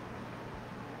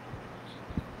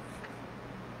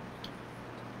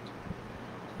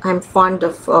 I'm fond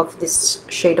of this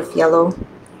shade of yellow.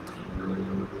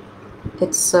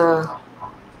 It's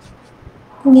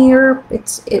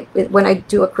when I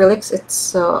do acrylics,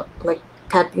 it's like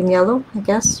cadmium yellow, I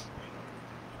guess.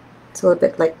 It's a little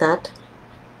bit like that.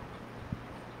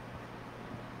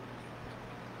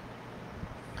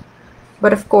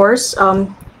 But of course,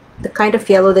 the kind of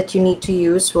yellow that you need to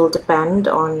use will depend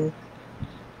on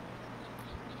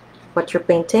what you're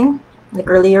painting. Like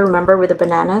earlier, remember with the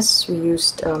bananas, we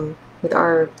used, with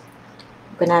our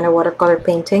banana watercolor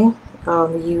painting,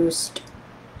 we used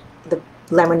the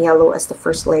lemon yellow as the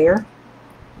first layer,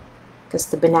 because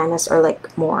the bananas are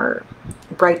like more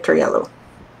brighter yellow.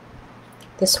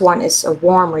 This one is a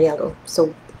warmer yellow,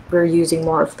 so we're using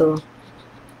more of the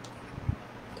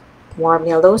warm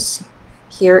yellows.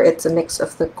 Here it's a mix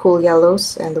of the cool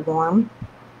yellows and the warm.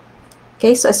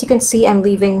 Okay, so as you can see, I'm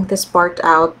leaving this part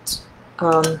out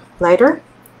lighter.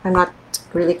 I'm not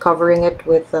really covering it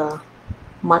with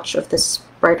much of this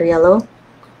brighter yellow.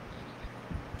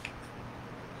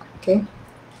 Okay,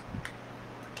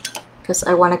 because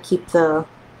I want to keep that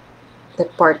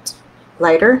part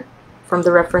lighter. From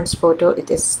the reference photo,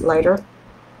 it is lighter.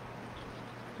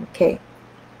 Okay,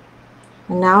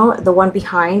 and now the one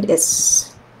behind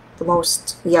is the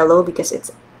most yellow because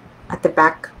it's at the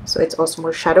back, so it's also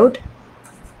more shadowed.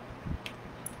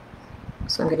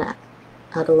 So I'm gonna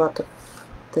add a lot of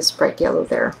this bright yellow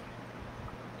there.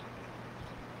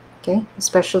 Okay,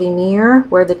 especially near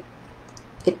where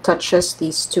it touches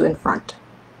these two in front.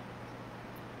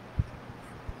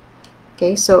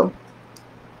 Okay, so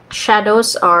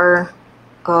shadows are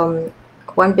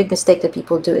one big mistake that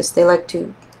people do is they like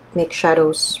to make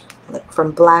shadows like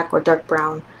from black or dark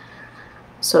brown.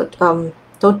 So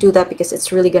don't do that because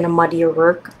it's really gonna muddy your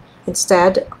work.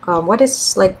 Instead, what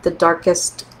is like the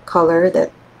darkest color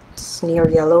that's near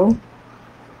yellow?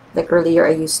 Like earlier,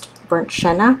 I used burnt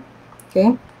sienna.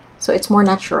 Okay, so it's more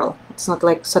natural. It's not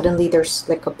like suddenly there's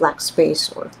like a black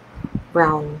space or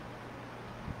brown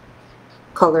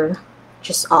color,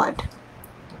 just odd.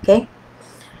 Okay,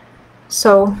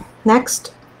 so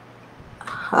next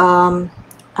I'm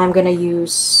gonna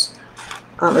use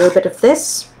a little bit of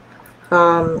this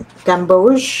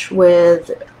gamboge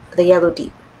with the yellow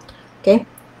deep. Okay,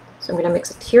 so I'm gonna mix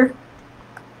it here.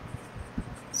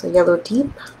 So yellow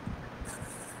deep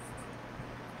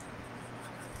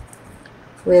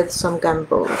with some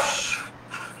gamboge.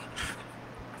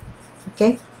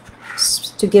 Okay,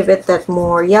 to give it that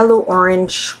more yellow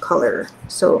orange color.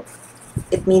 So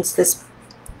it means this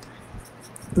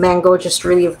mango just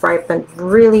really ripened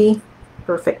really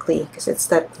perfectly because it's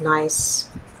that nice,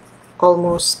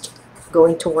 almost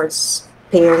going towards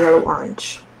pale yellow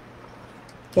orange.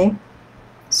 Okay,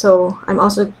 so I'm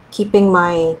also keeping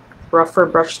my rougher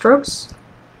brush strokes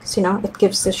because it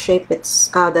gives the shape, it's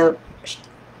the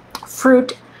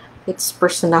fruit, its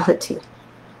personality.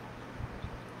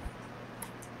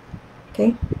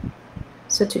 Okay,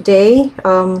 so today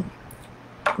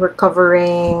we're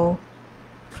covering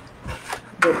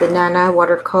the banana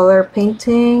watercolor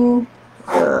painting,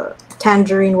 the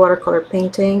tangerine watercolor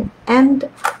painting, and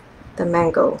the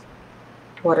mango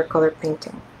watercolor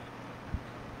painting.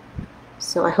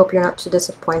 So I hope you're not too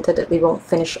disappointed that we won't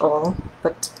finish all,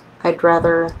 but I'd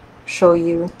rather show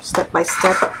you step by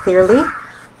step clearly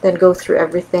than go through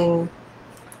everything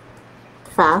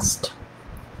fast.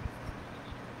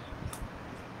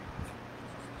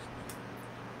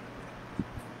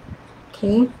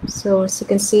 Okay, so as you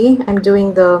can see, I'm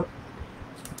doing the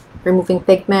removing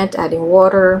pigment, adding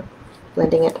water,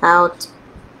 blending it out.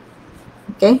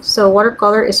 Okay, so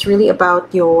watercolor is really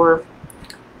about your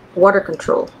water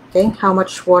control. Okay, how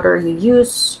much water you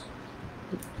use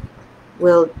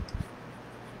will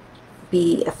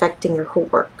be affecting your whole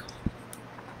work.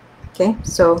 Okay,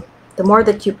 so the more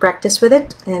that you practice with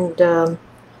it and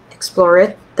explore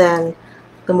it, then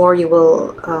the more you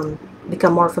will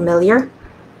become more familiar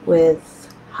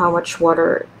with how much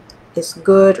water is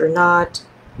good or not,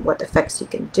 what effects you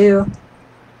can do.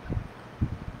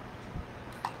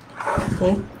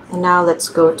 Okay, and now let's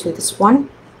go to this one.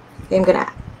 Okay, I'm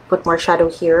gonna put more shadow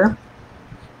here.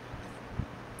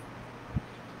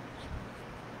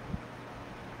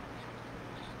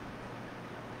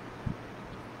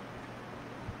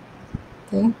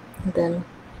 Okay, and then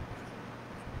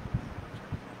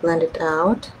blend it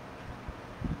out.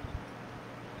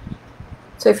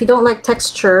 So if you don't like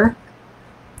texture,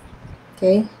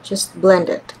 okay, just blend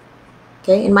it.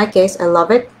 Okay, in my case, I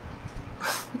love it.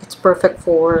 It's perfect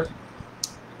for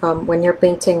when you're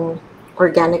painting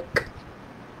organic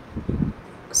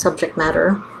subject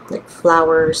matter, like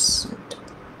flowers, and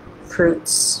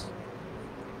fruits.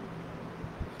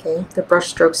 Okay, the brush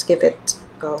strokes give it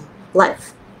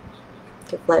life,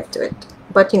 give life to it.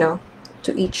 But you know,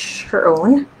 to each her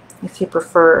own. If you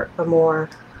prefer a more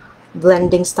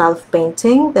blending style of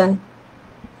painting, then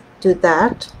do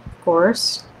that, of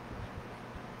course.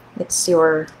 It's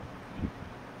your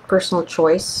personal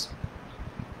choice.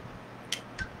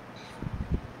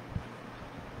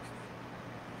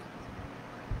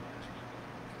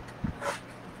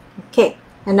 Okay,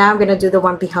 and now I'm gonna do the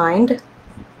one behind.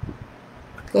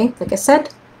 Okay, like I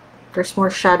said, there's more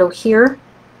shadow here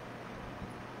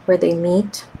where they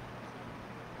meet.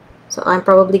 So I'm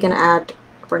probably gonna add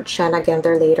burnt sienna again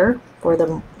there later for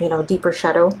the, you know, deeper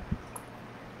shadow.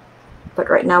 But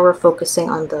right now we're focusing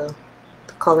on the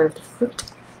color of the fruit.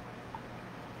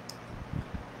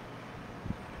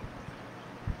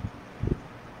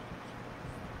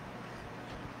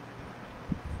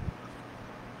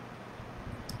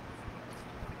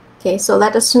 Okay, so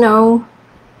let us know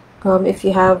if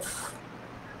you have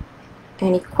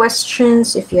any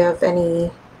questions, if you have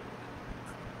any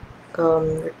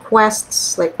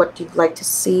requests, like what you'd like to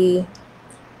see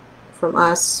from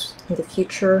us in the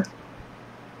future.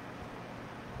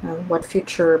 What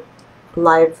future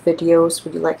live videos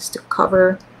would you like us to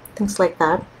cover? Things like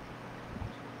that.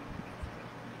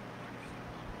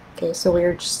 Okay, so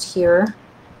we're just here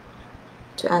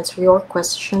to answer your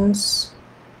questions.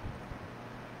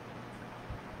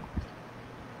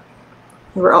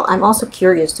 I'm also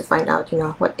curious to find out, you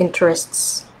know, what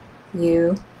interests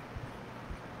you.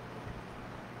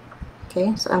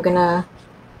 Okay, so I'm gonna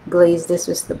glaze this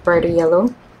with the brighter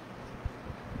yellow.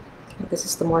 Okay, this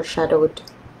is the more shadowed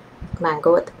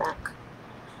mango at the back.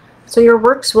 So your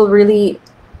works will really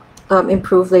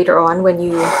improve later on when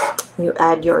you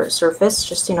add your surface,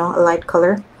 just, you know, a light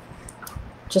color,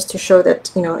 just to show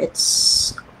that, you know,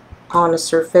 it's on a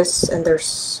surface and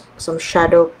there's some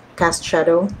shadow, cast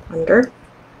shadow under.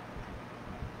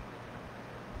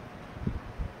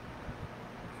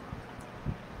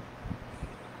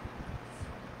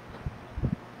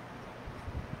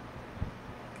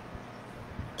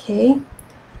 Okay,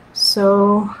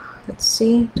 so let's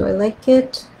see, do I like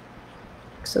it?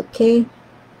 Looks okay.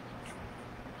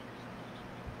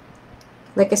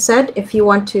 Like I said, if you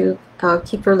want to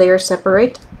keep your layers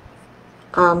separate,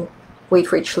 wait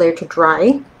for each layer to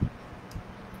dry.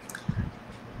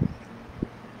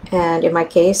 And in my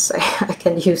case, I like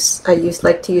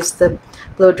to use the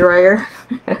blow dryer.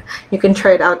 You can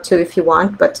try it out too if you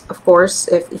want, but of course,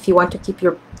 if you want to keep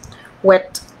your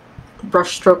wet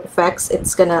brush stroke effects,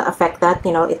 it's gonna affect that,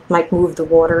 you know, it might move the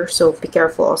water, so be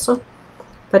careful also.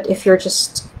 But if you're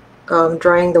just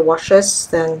drying the washes,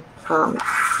 then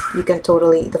you can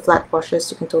totally, the flat washes,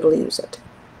 you can totally use it.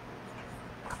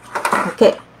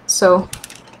 Okay, so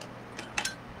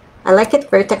I like it,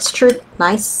 very textured,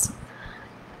 nice.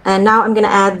 And now I'm gonna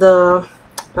add the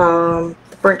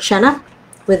burnt sienna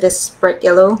with this bright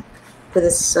yellow, with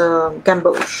this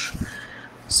gamboge,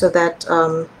 so that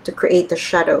to create the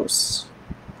shadows.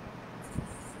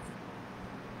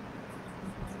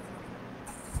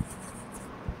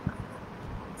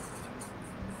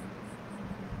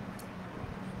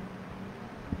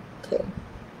 Okay.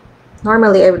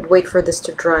 Normally I would wait for this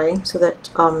to dry so that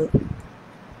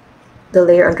the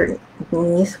layer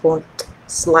underneath won't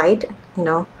slide, you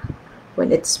know,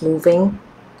 when it's moving.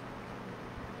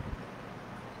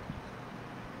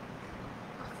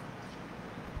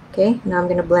 Okay, now I'm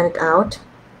going to blend it out.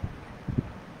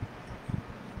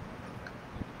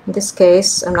 In this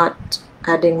case, I'm not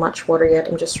adding much water yet.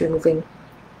 I'm just removing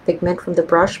pigment from the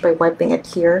brush by wiping it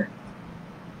here.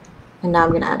 And now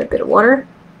I'm going to add a bit of water.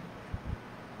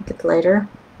 Make it lighter.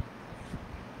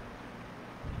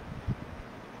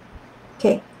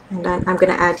 Okay, and then I'm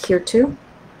going to add here too.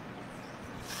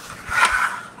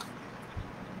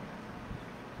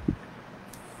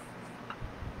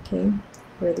 Okay,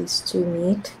 where these two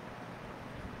meet.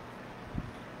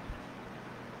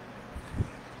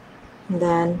 And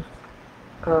then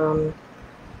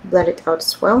blend it out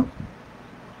as well.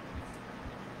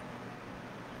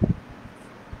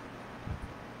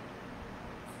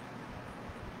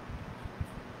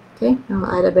 Okay, now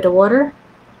I'll add a bit of water.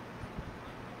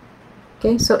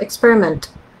 Okay, so experiment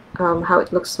how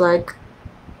it looks like,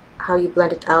 how you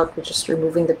blend it out with just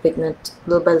removing the pigment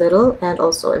little by little, and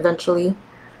also eventually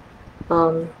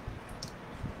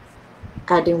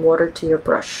adding water to your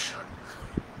brush.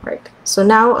 Right, so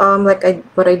now like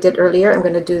what I did earlier, I'm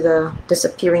going to do the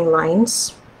disappearing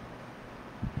lines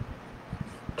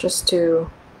just to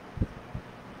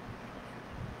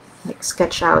like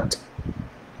sketch out.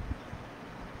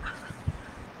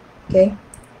 Okay,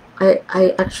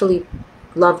 I actually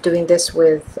love doing this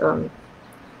with when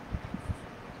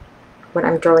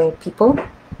I'm drawing people,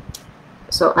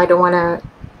 So I don't want to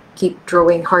keep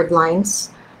drawing hard lines.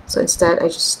 So instead I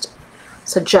just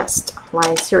suggest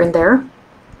lines here and there.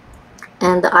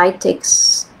 And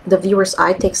the viewer's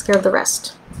eye takes care of the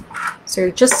rest. So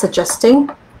you're just suggesting,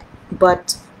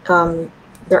 but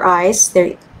their eyes,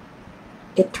 it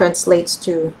translates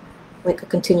to like a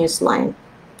continuous line.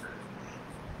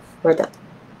 Or that.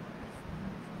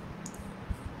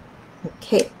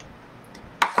 Okay.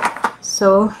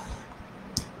 So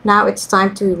now it's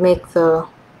time to make the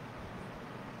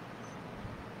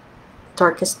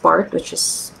darkest part, which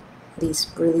is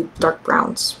these really dark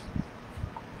browns.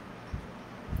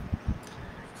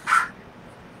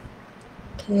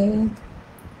 Okay,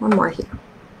 one more here.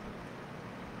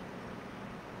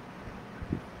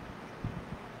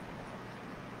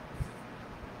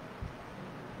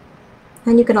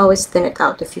 And you can always thin it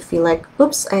out if you feel like,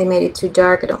 oops, I made it too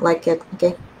dark, I don't like it.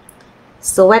 Okay,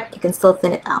 still wet, you can still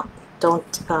thin it out.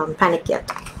 Don't panic yet.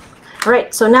 All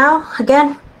right, so now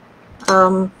again,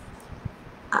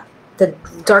 the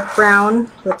dark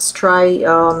brown, let's try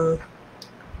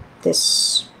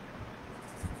this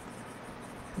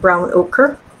brown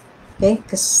ochre, okay,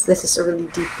 because this is a really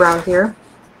deep brown here.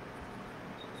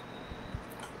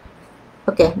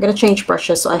 Okay, I'm gonna change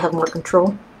brushes so I have more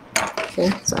control.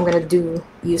 Okay, so I'm gonna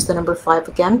use the number 5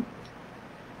 again.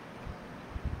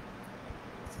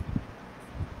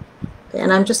 Okay,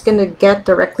 and I'm just gonna get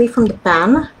directly from the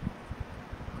pan.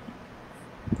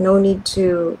 No need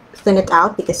to thin it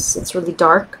out because it's really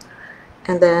dark.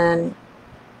 And then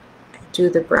do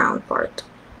the brown part.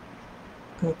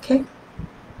 Okay.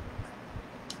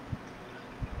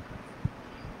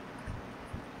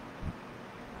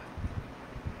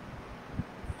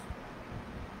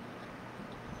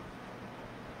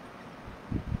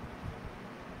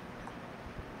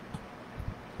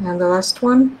 And the last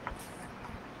one.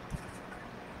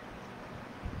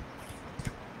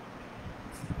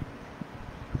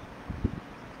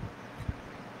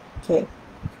 Okay,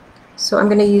 so I'm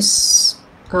going to use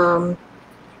burnt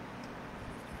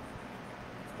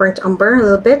umber a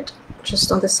little bit,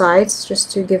 just on the sides,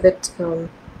 just to give it an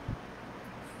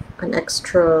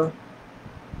extra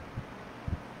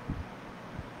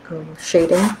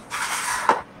shading.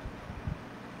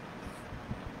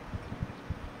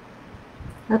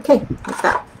 Okay, like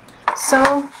that.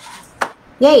 So,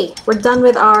 yay, we're done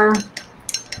with our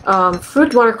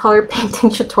fruit watercolor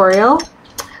painting tutorial.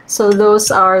 So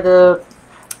those are the,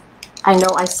 I know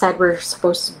I said we're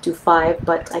supposed to do 5,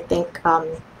 but I think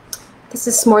this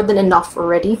is more than enough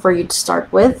already for you to start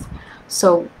with.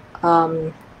 So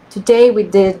today we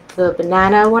did the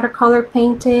banana watercolor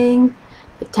painting,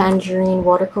 the tangerine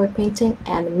watercolor painting,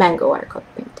 and the mango watercolor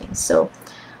painting. So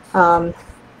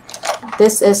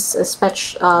this is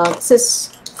this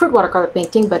is fruit watercolor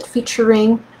painting, but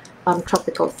featuring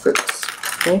tropical fruits.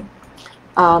 Okay,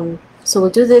 so we'll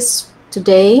do this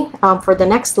today. For the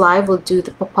next live, we'll do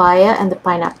the papaya and the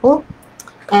pineapple,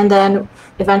 and then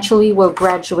eventually we'll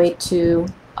graduate to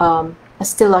a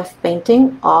still life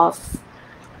painting of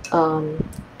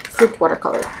fruit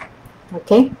watercolor.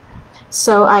 Okay,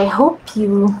 so I hope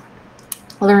you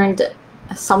learned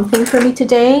something from me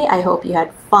today. I hope you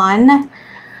had fun.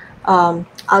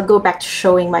 I'll go back to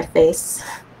showing my face.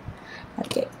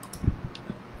 Okay,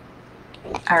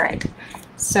 all right,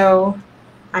 so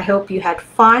I hope you had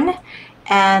fun,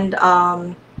 and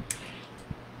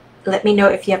let me know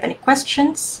if you have any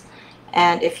questions,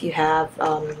 and if you have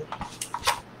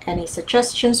any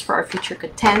suggestions for our future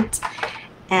content.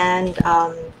 And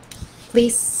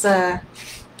please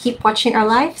keep watching our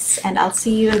lives, and I'll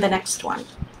see you in the next one.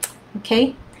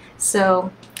 Okay,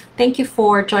 so thank you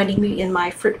for joining me in my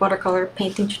fruit watercolor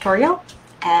painting tutorial,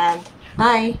 and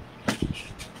bye.